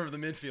center of the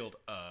midfield,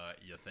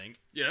 you think?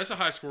 Yeah, that's a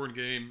high-scoring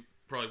game.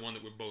 Probably one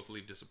that we'll both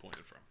leave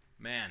disappointed from.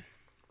 Man.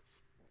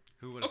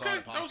 Who would have thought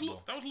it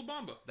possible? that was La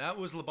Bamba. That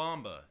was La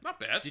Bamba. Not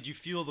bad. Did you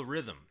feel the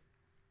rhythm?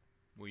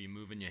 Were you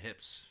moving your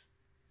hips?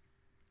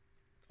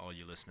 All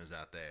you listeners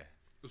out there.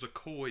 It was a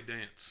coy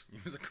dance.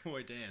 It was a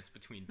coy dance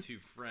between two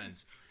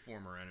friends,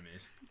 former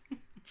enemies.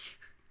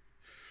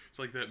 It's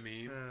like that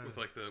meme with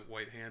like the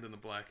white hand and the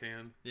black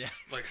hand. Yeah.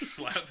 Like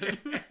slapping.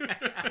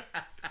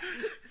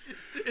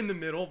 In the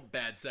middle,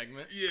 bad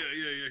segment. Yeah,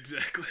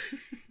 exactly.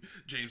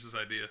 James's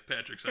idea.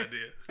 Patrick's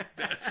idea.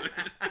 That's it.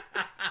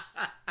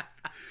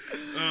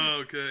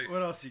 Okay.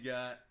 What else you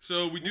got?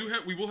 So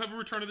we will have a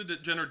return of the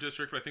Degenerate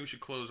District, but I think we should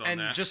close on that.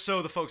 And just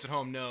so the folks at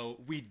home know,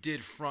 we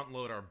did front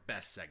load our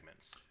best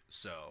segments.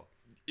 So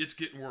it's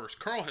getting worse.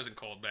 Carl hasn't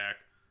called back,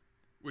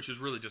 which is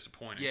really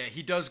disappointing. Yeah,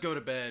 he does go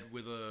to bed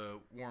with a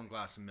warm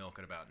glass of milk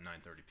at about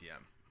 9:30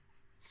 p.m.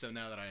 So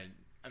now that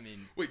I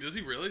mean, wait, does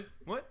he really?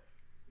 What?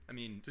 I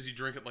mean, does he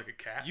drink it like a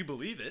cat? You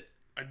believe it?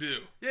 I do.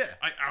 Yeah.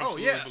 I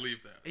absolutely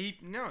believe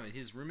that.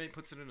 His roommate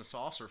puts it in a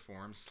saucer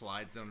for him,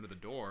 slides under the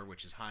door,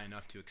 which is high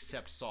enough to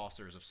accept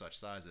saucers of such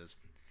sizes,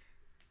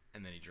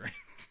 and then he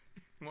drinks.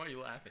 Why are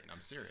you laughing? I'm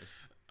serious.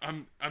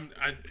 I'm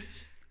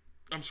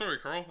sorry,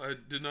 Carl. I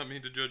did not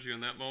mean to judge you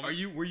in that moment.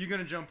 Were you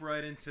gonna jump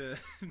right into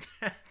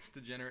that's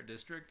Degenerate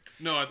District?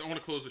 No, I want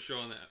to close the show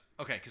on that.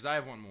 Okay, because I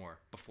have one more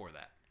before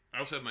that. I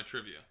also have my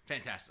trivia.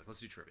 Fantastic. Let's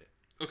do trivia.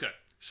 Okay,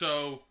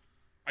 so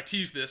I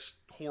teased this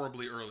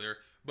horribly earlier,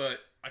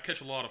 but I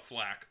catch a lot of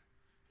flack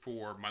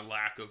for my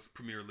lack of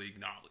Premier League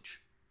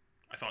knowledge.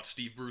 I thought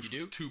Steve Bruce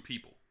was two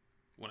people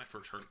when I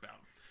first heard about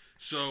him.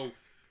 So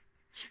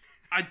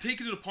I'd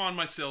taken it upon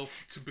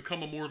myself to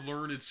become a more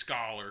learned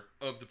scholar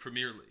of the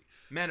Premier League.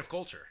 Man of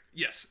culture.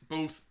 Yes,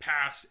 both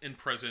past and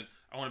present.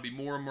 I want to be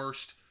more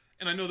immersed.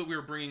 And I know that we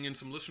are bringing in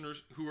some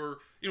listeners who are,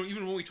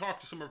 even when we talk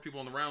to some of our people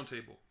on the round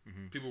table,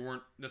 people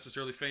weren't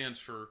necessarily fans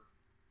for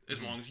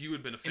as long as you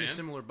had been a fan. In a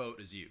similar boat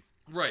as you.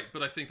 Right,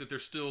 but I think that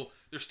there's still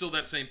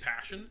that same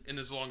passion, and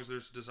as long as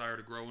there's desire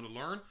to grow and to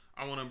learn,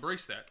 I want to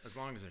embrace that. As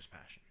long as there's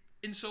passion.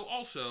 And so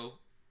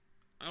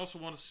I also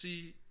want to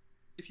see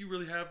if you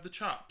really have the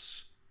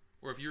chops,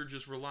 or if you're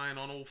just relying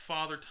on old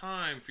Father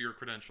Time for your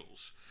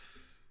credentials.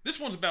 This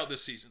one's about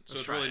this season, so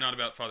it's really not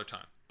about Father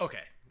Time.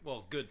 Okay,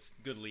 well, good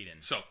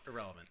lead-in. So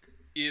irrelevant.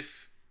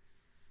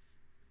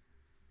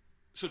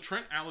 So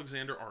Trent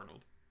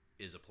Alexander-Arnold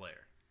is a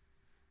player.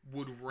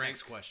 Would rank.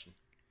 Next question.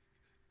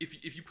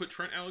 If you put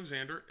Trent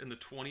Alexander and the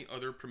 20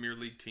 other Premier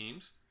League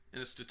teams in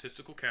a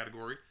statistical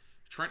category,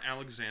 Trent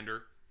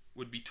Alexander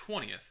would be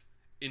 20th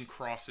in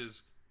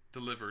crosses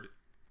delivered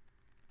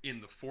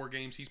in the 4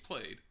 games he's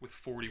played with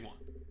 41.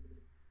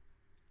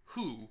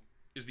 Who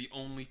is the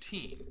only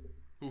team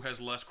who has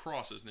less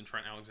crosses than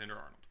Trent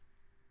Alexander-Arnold.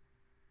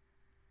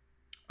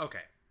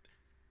 Okay.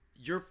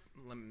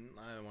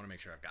 I want to make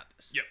sure I've got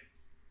this. Yep.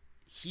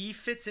 He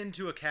fits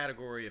into a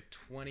category of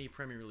 20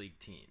 Premier League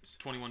teams.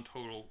 21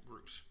 total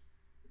groups.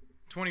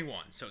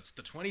 21. So it's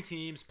the 20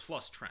 teams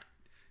plus Trent.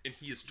 And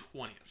he is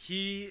 20th.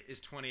 He is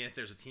 20th.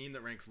 There's a team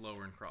that ranks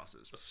lower in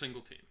crosses. A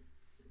single team.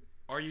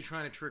 Are you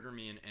trying to trigger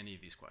me in any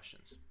of these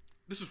questions?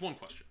 This is one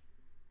question.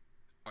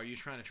 Are you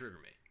trying to trigger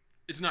me?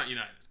 It's not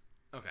United.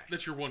 Okay.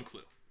 That's your one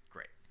clue.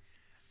 Great.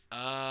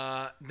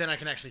 Then I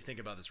can actually think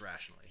about this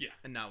rationally. Yeah.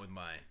 And not with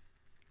my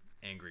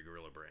angry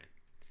gorilla brain.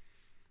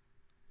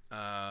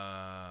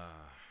 Man.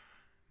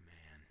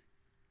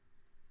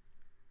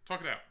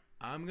 Talk it out.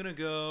 I'm going to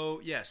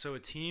go, so a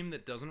team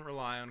that doesn't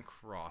rely on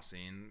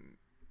crossing,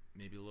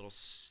 maybe a little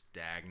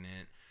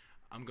stagnant.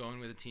 I'm going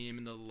with a team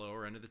in the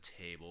lower end of the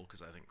table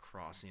because I think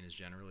crossing is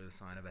generally the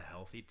sign of a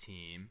healthy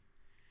team.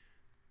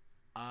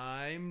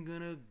 I'm going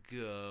to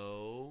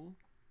go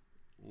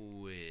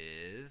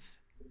with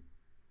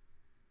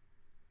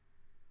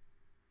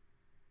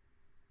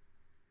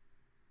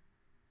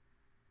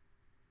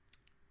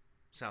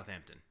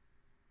Southampton.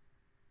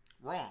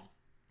 Wrong.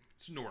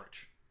 It's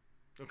Norwich.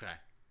 Okay.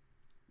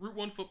 Route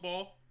 1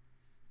 football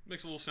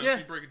makes a little sense Yeah.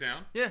 when you break it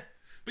down. Yeah.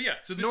 But yeah,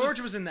 so Norwich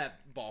was in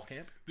that ball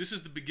camp. this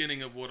is the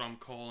beginning of what I'm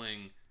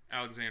calling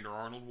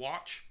Alexander-Arnold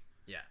watch.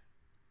 Yeah.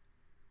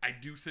 I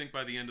do think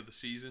by the end of the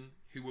season,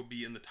 he will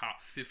be in the top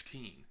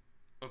 15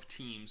 of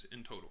teams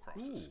in total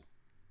crosses. Ooh.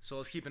 So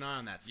let's keep an eye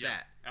on that Yeah.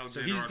 stat. So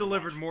Alexander he's Arnold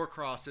delivered watch. more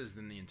crosses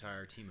than the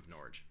entire team of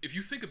Norwich. If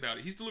you think about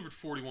it, he's delivered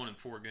 41 in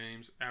 4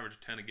 games, average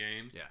 10 a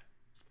game. Yeah.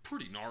 It's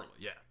pretty gnarly.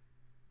 Yeah.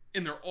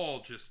 And they're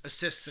all just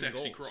Assists and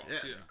sexy goals.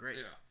 cross. Yeah, great.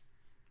 Yeah.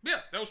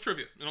 Yeah, that was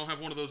trivia. And I'll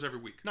have one of those every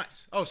week.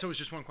 Nice. Oh, so it was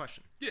just one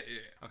question. Yeah.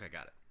 Okay,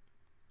 got it.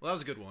 Well, that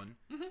was a good one.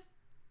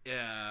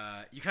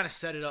 Mm-hmm. You kind of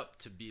set it up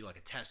to be like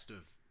a test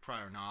of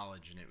prior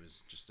knowledge, and it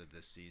was just of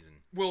this season.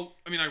 Well,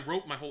 I mean, I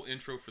wrote my whole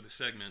intro for the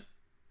segment,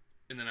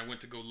 and then I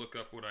went to go look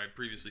up what I had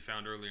previously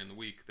found earlier in the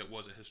week that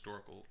was a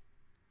historical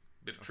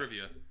bit of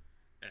trivia,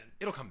 and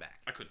It'll come back.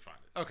 I couldn't find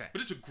it. Okay.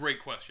 But it's a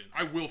great question.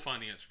 I will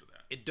find the answer to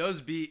that. It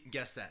does beat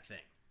Guess That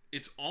Thing.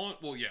 It's on.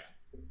 Well, yeah.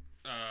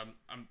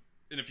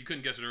 And if you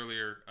couldn't guess it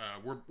earlier,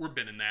 we're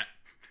bending that.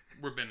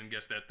 We're bending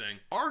Guess That Thing.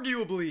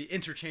 Arguably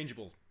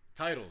interchangeable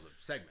titles of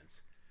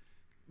segments.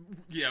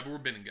 Yeah, but we're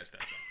bending Guess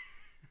That Thing.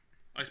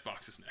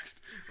 Icebox is next.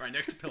 Right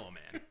next to Pillow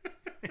Man.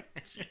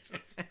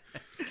 Jesus.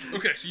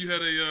 Okay, so you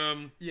had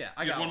a Yeah,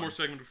 I you got had one more one.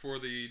 segment before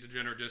the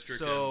Degenerate District,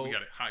 So- and we got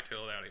to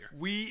hightail it out of here.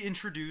 We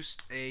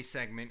introduced a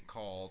segment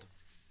called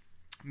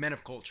Men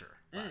of Culture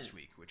last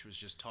week, which was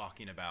just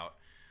talking about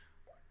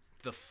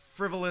the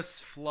frivolous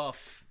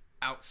fluff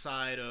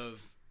outside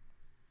of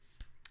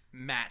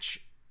match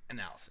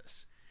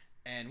analysis.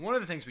 And one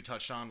of the things we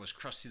touched on was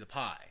Krusty the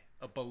Pie,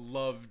 a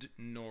beloved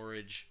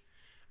Norwich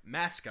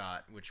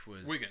mascot, which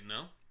was... Wigan,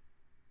 no?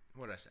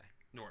 What did I say?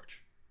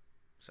 Norwich.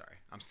 Sorry,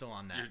 I'm still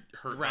on that You're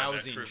hurt by that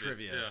rousing trivia.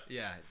 trivia.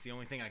 Yeah. It's the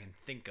only thing I can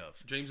think of.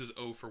 James is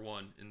 0 for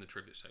 1 in the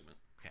trivia segment.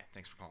 Okay,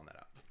 thanks for calling that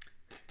out.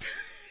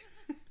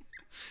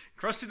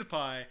 Krusty the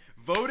Pie,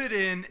 voted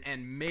in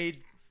and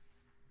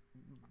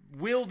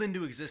willed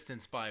into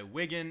existence by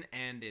Wigan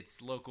and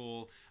its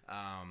local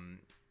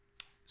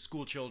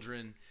school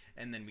children.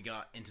 And then we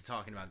got into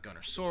talking about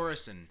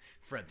Gunnersaurus and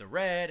Fred the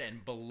Red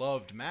and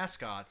beloved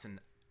mascots. And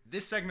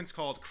this segment's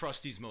called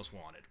Krusty's Most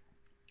Wanted,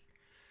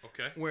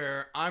 Okay.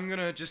 where I'm going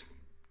to just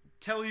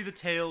tell you the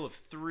tale of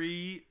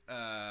 3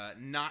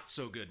 not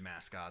so good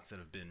mascots that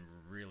have been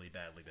really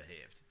badly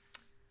behaved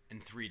in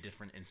 3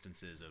 different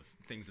instances of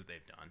things that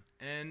they've done.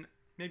 And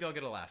maybe I'll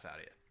get a laugh out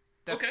of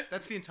you. Okay.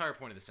 That's the entire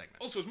point of the segment.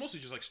 Oh, so it's mostly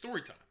just like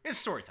story time. It's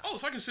story time. Oh,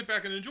 so I can sit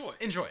back and enjoy.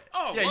 Enjoy it.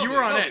 Oh, yeah, you lovely,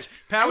 were on lovely. edge.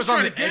 Pat I was was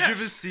on the trying to edge of guess.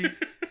 his seat.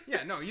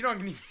 Yeah, no, you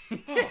don't need...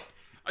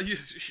 Oh, you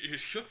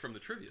shook from the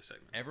trivia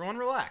segment. Everyone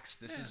relax.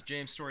 This is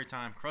James Story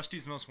Time.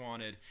 Krusty's Most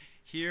Wanted.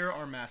 Here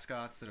are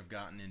mascots that have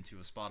gotten into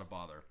a spot of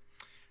bother.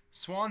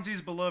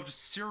 Swansea's beloved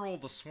Cyril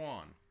the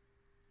Swan.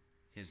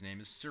 His name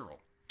is Cyril.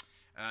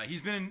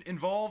 He's been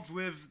involved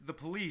with the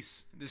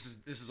police. This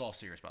is all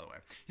serious, by the way.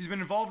 He's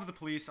been involved with the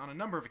police on a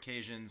number of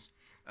occasions.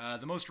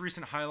 The most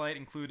recent highlight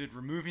included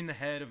removing the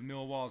head of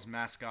Millwall's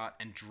mascot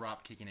and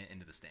drop kicking it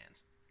into the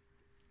stands.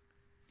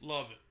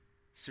 Love it.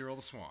 Cyril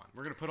the Swan.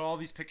 We're going to put all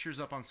these pictures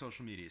up on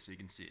social media so you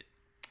can see it.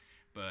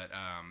 But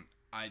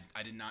I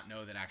did not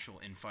know that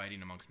actual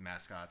infighting amongst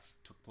mascots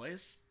took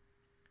place.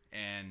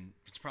 And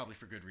it's probably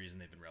for good reason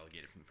they've been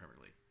relegated from the Premier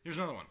League. Here's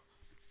another one.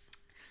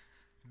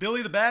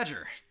 Billy the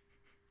Badger.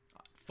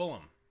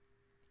 Fulham.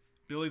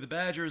 Billy the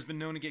Badger has been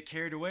known to get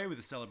carried away with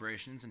the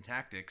celebrations and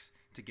tactics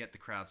to get the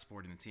crowd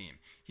supporting the team.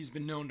 He's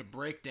been known to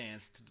break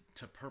dance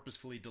to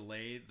purposefully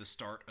delay the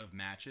start of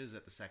matches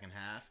at the second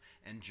half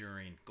and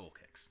during goal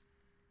kicks.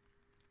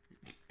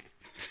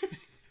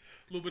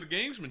 A little bit of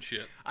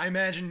gamesmanship. I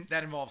imagine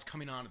that involves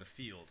coming onto the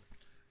field.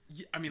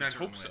 Yeah, I mean, In I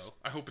certain hope ways. so.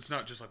 I hope it's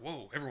not just like,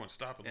 whoa, everyone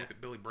stop and Yeah. look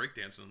at Billy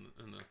breakdancing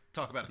in the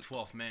Talk about a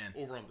 12th man.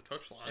 over on the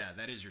touchline. Yeah,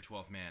 that is your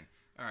 12th man.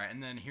 All right,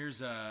 and then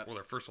here's Well,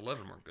 their first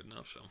 11 weren't good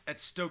enough, so. at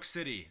Stoke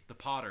City, the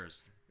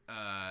Potters.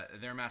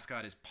 their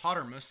mascot is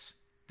Pottermus,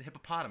 the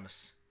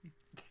hippopotamus.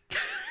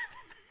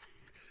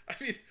 I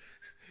mean,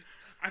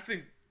 I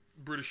think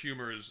British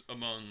humor is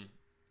among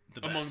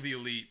best. the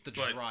elite, The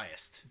but,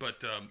 driest.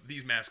 But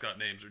these mascot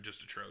names are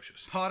just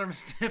atrocious.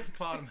 Pottermus the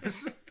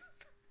hippopotamus.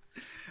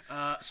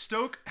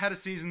 Stoke had a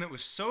season that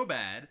was so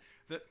bad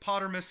that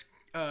Pottermus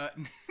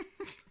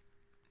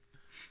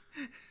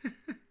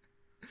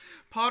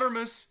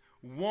Pottermus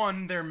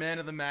won their man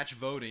of the match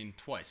voting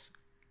twice.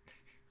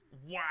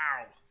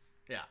 Wow.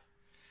 Yeah.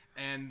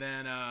 And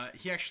then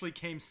he actually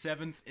came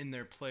 7th in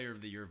their player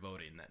of the year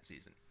voting that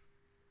season.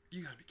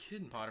 You gotta be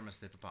kidding. Pottermus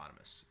the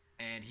hippopotamus.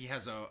 And he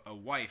has a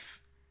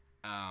wife,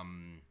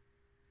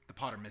 the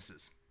Potter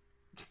Misses.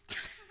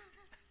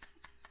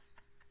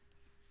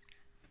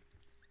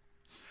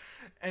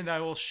 And I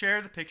will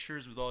share the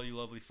pictures with all you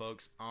lovely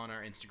folks on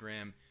our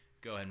Instagram.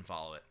 Go ahead and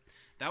follow it.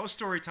 That was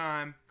story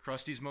time.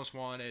 Krusty's Most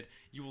Wanted.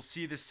 You will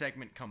see this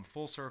segment come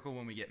full circle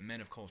when we get Men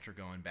of Culture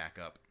going back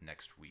up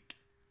next week.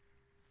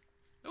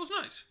 That was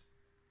nice.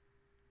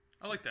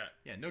 I like that.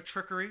 Yeah, no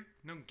trickery,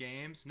 no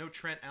games, no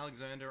Trent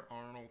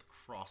Alexander-Arnold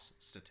cross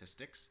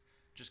statistics.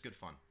 Just good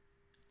fun.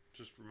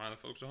 Just remind the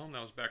folks at home,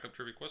 that was backup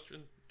trivia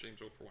question. James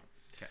 0 for 1.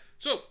 Okay.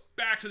 So,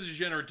 back to the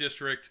Degenerate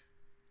District.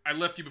 I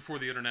left you before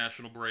the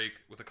international break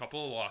with a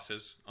couple of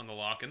losses on the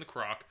lock and the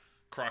croc.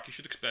 Croc, you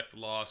should expect a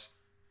loss.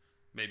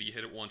 Maybe you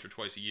hit it once or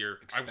twice a year.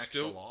 Expect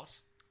the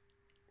loss?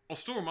 I'll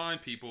still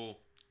remind people,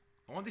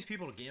 I want these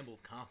people to gamble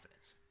with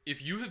confidence.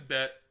 if you have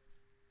bet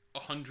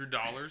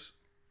 $100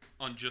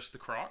 on just the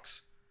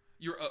Crocs,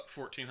 you're up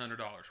 $1,400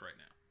 right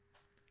now.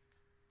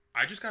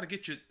 I just got to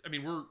get you. I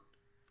mean,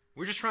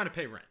 We're just trying to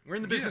pay rent. We're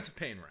in the business of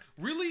paying rent.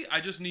 really, I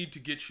just need to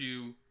get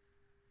you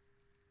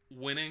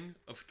winning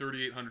of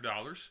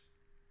 $3,800,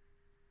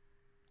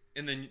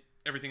 and then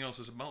everything else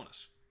is a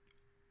bonus.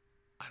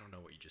 I don't know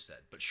what you just said,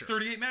 but sure.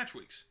 38 match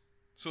weeks.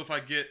 So if I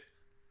get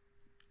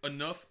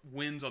enough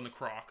wins on the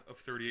Croc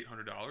of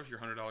 $3,800, your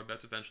 $100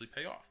 bets eventually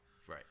pay off.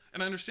 Right.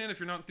 And I understand if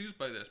you're not enthused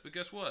by this, but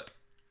guess what?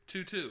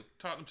 2-2,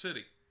 Tottenham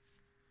City.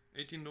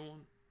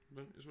 18-1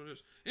 is what it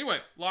is. Anyway,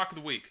 lock of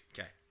the week.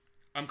 Okay.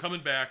 I'm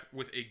coming back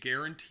with a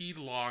guaranteed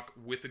lock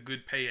with a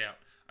good payout.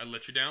 I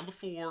let you down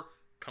before,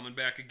 coming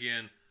back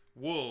again.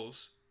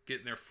 Wolves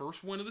getting their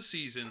first win of the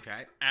season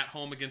at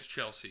home against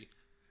Chelsea.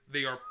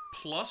 They are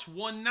plus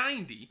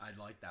 190. I'd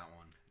like that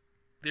one.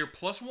 They're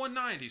plus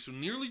 190, so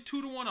nearly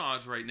 2-1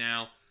 odds right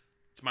now.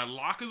 It's my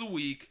lock of the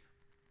week.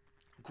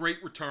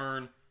 Great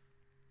return.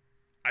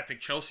 I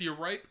think Chelsea are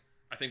ripe.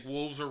 I think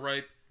Wolves are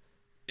ripe,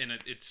 and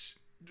it's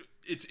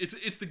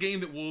the game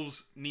that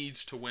Wolves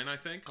needs to win, I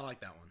think. I like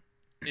that one.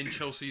 And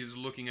Chelsea is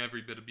looking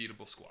every bit a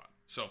beatable squad.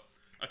 So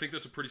I think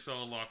that's a pretty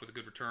solid lock with a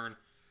good return.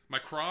 My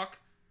Croc,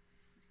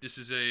 this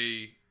is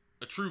a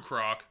true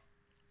Croc,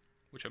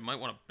 which I might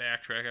want to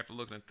backtrack after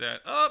looking at that.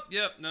 Oh,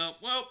 yep, no.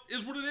 Well,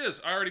 is what it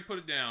is. I already put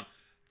it down.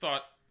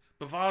 Thought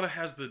Bovada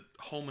has the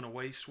home and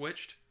away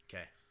switched.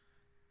 Okay.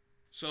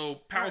 So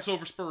Palace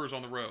over Spurs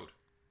on the road.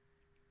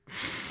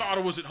 Thought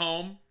it was at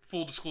home,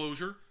 full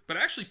disclosure. But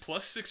actually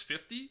plus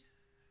 650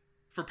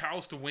 for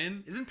Palace to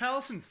win. Isn't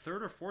Palace in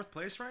 3rd or 4th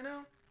place right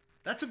now?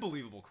 That's a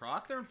believable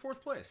Croc. They're in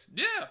 4th place.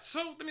 Yeah,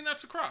 so, I mean,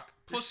 that's a Croc.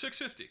 Plus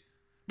 650.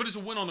 But it's a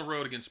win on the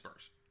road against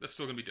Spurs. That's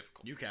still going to be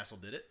difficult. Newcastle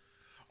did it.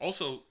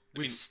 Also,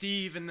 With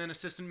Steve and then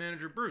assistant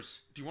manager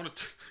Bruce. do you want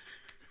to...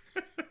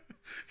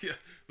 Yeah,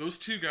 those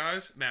two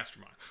guys,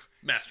 mastermind.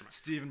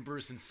 Steve and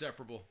Bruce,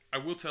 inseparable. I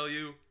will tell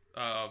you,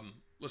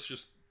 let's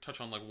just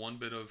touch on like one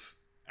bit of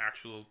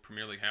actual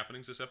Premier League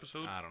happenings this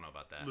episode. I don't know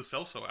about that. Lo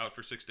Celso out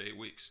for 6 to 8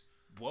 weeks.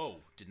 Whoa,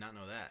 did not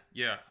know that.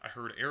 Yeah, I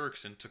heard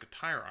Ericsson took a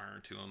tire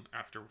iron to him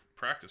after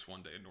practice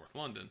one day in North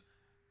London,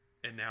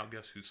 and now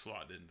guess who's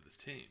slotted into the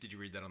team? Did you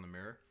read that on the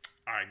Mirror?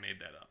 I made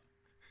that up.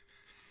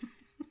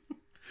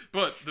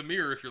 But the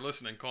Mirror, if you're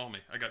listening, call me.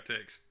 I got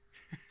takes.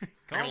 I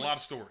got a lot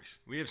of stories.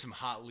 We have some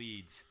hot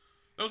leads.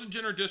 That was in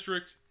Jenner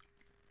District.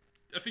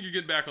 I think you're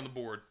getting back on the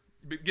board.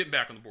 Getting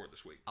back on the board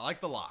this week. I like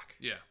the lock.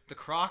 Yeah. The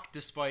Croc,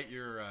 despite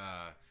your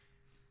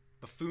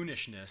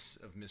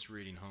buffoonishness of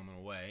misreading home and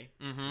away,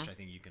 which I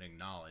think you can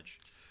acknowledge.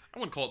 I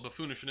wouldn't call it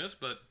buffoonishness,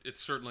 but it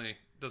certainly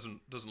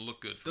doesn't look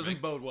good for me.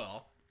 Doesn't bode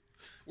well.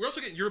 We're also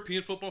getting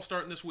European football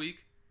starting this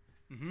week.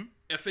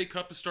 Mm-hmm. FA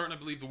Cup is starting, I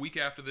believe, the week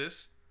after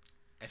this.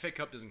 FA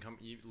Cup doesn't come.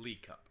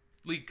 League Cup.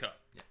 League Cup.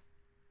 Yeah.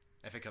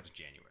 FA Cup's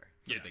January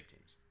for the big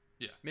teams.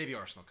 Yeah. Maybe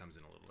Arsenal comes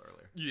in a little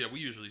earlier. Yeah, we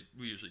usually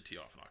tee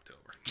off in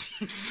October.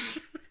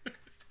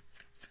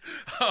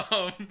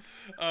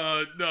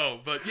 No,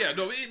 but yeah,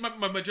 no.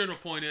 My general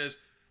point is,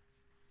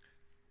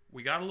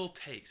 we got a little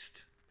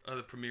taste of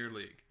the Premier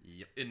League.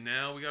 Yep. And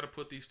now we got to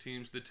put these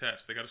teams to the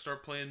test. They got to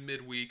start playing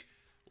midweek.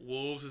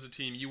 Wolves is a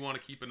team you want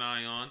to keep an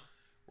eye on.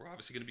 We're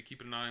obviously going to be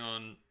keeping an eye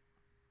on,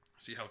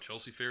 see how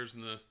Chelsea fares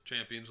in the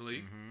Champions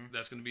League. Mm-hmm.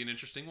 That's going to be an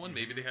interesting one. Mm-hmm.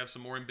 Maybe they have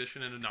some more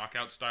ambition in a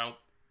knockout style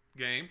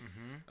game.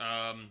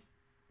 Mm-hmm.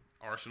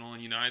 Arsenal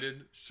and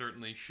United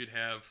certainly should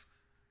have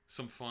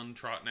some fun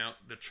trotting out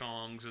the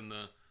Chongs and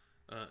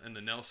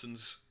the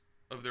Nelsons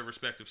of their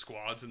respective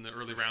squads in the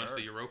early rounds of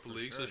the sure, Europa for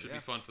League, so sure, it should yeah.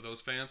 be fun for those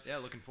fans. Yeah,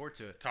 looking forward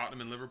to it.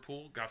 Tottenham and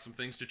Liverpool got some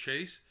things to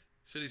chase.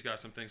 City's got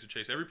some things to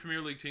chase. Every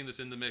Premier League team that's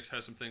in the mix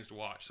has some things to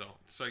watch, so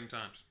exciting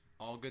times.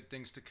 All good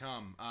things to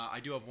come. I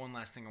do have one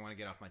last thing I want to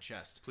get off my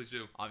chest. Please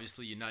do.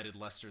 Obviously, United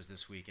Leicester's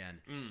this weekend.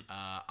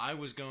 I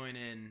was going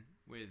in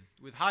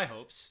with high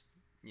hopes.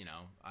 You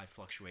know, I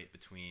fluctuate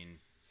between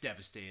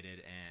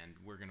devastated and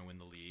we're going to win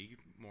the league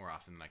more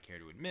often than I care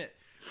to admit.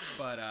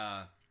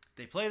 But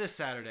they play this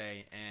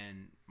Saturday,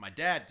 and my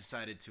dad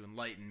decided to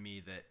enlighten me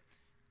that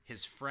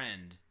his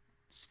friend,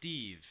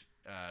 Steve,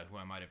 who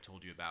I might have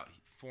told you about,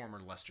 former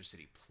Leicester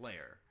City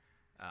player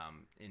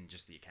in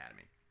just the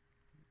academy.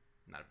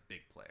 Not a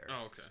big player.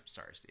 Oh, okay.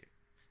 Sorry, Steve,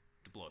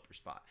 to blow up your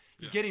spot.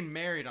 He's getting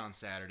married on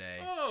Saturday,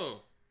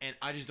 Oh, and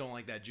I just don't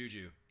like that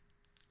juju.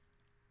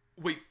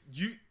 wait,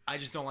 I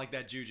just don't like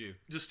that juju.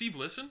 does Steve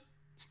listen?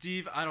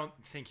 Steve, I don't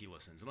think he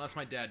listens, unless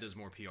my dad does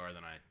more PR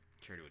than I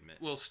care to admit.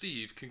 Well,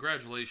 Steve,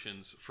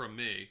 congratulations from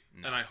me,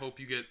 No. and I hope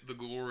you get the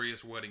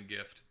glorious wedding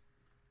gift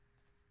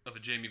of a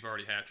Jamie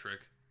Vardy hat trick.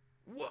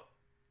 What?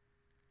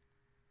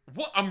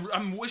 What?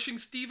 I'm wishing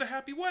Steve a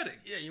happy wedding.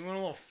 Yeah, you went a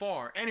little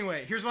far.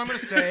 Anyway, here's what I'm going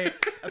to say.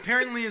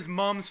 Apparently his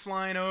mom's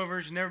flying over.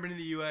 She's never been to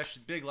the U.S. She's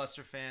a big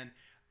Leicester fan.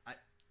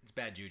 It's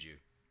bad juju.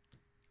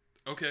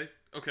 Okay.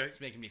 It's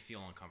making me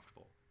feel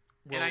uncomfortable.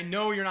 Well- and I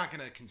know you're not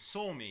going to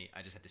console me.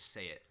 I just had to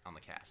say it on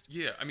the cast.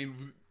 Yeah, I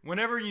mean,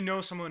 Whenever you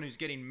know someone who's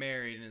getting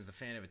married and is the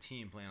fan of a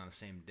team playing on the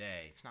same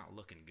day, it's not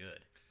looking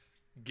good.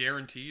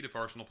 guaranteed if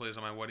Arsenal plays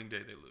on my wedding day,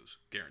 they lose.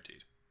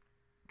 Guaranteed.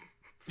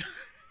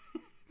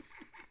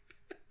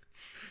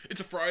 It's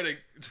a Friday,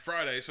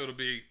 so it'll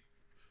be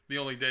the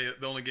only game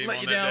Let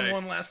on you that down day.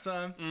 one last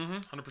time.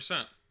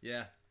 100%.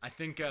 Yeah, I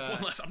think.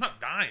 One last, I'm not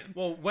dying.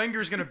 Well,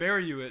 Wenger's going to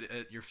bury you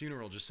at your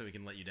funeral just so he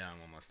can let you down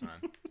one last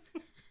time.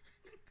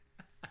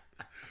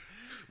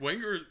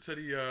 Wenger said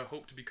he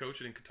hoped to be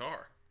coaching in Qatar.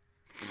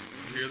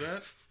 You hear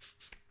that?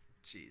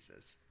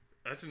 Jesus.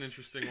 That's an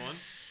interesting one.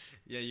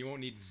 Yeah, you won't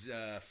need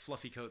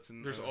fluffy coats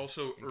in. There's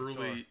also in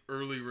Qatar.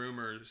 early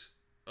rumors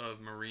of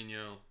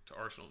Mourinho to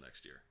Arsenal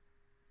next year,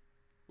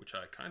 which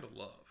I kind of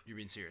love. You're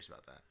being serious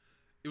about that?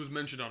 It was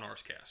mentioned on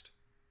Arscast.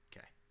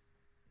 Okay.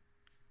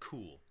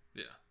 Cool.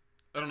 Yeah,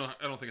 I don't know.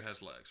 I don't think it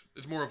has legs.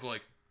 It's more of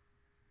like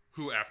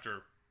who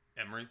after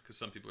Emery, because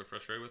some people are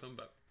frustrated with him.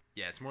 But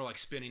Yeah, it's more like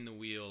spinning the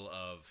wheel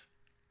of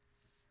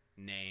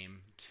name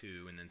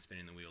to, and then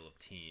spinning the wheel of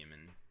team,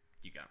 and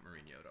you got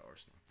Mourinho to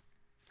Arsenal.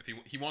 if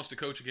he wants to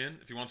coach again,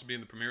 if he wants to be in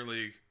the Premier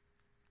League,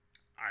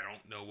 I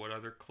don't know what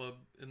other club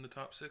in the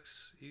top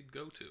 6 he'd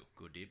go to.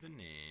 Good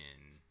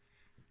evening.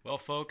 Well,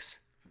 folks,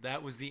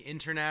 that was the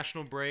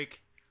international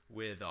break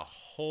with a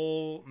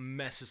whole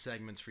mess of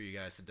segments for you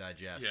guys to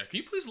digest. Yeah, can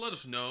you please let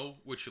us know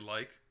what you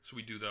like so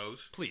we do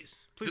those?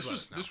 Please This let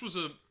was us know. this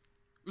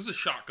was a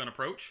shotgun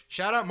approach.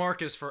 Shout out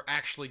Marcus for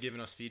actually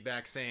giving us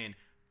feedback saying,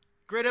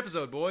 great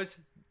episode, boys.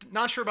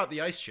 Not sure about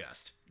the ice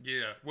chest.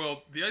 Yeah,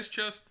 well, the ice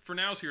chest for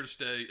now is here to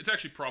stay. It's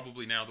actually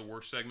probably now the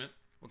worst segment.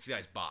 What's the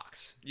ice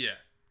box? Yeah,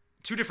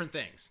 Two different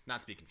things,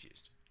 not to be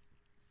confused.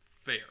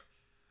 fair.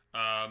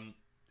 And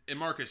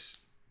Marcus,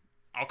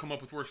 I'll come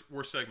up with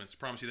worse segments.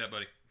 Promise you that,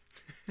 buddy.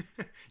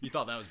 You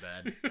thought that was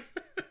bad.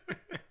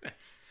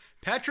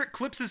 Patrick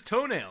clips his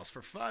toenails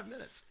for 5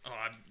 minutes. Oh,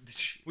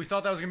 We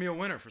thought that was going to be a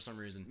winner for some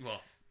reason.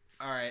 well,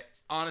 All right,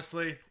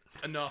 honestly,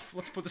 enough.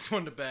 Let's put this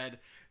one to bed.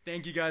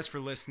 Thank you guys for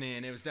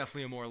listening. It was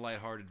definitely a more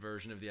lighthearted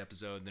version of the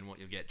episode than what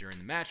you'll get during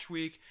the match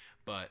week,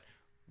 but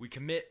we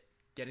commit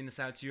getting this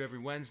out to you every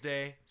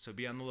Wednesday, so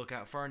be on the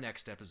lookout for our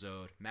next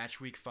episode,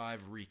 Match Week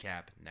 5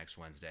 recap next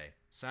Wednesday.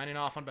 Signing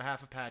off on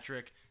behalf of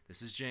Patrick,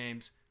 this is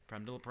James,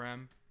 Prem de la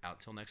Prem,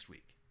 out till next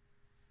week.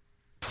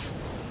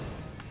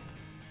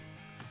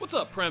 What's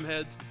up, Prem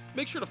heads?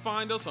 Make sure to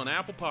find us on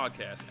Apple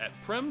Podcasts at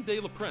Prem de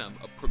la Prem,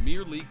 a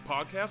Premier League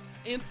podcast,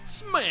 and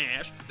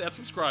smash that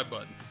subscribe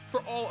button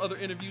for all other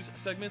interviews,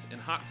 segments, and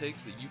hot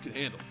takes that you can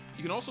handle.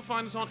 You can also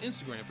find us on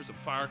Instagram for some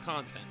fire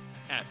content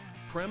at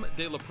Prem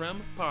de la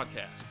Prem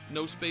Podcast.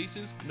 No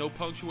spaces, no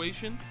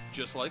punctuation,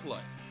 just like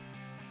life.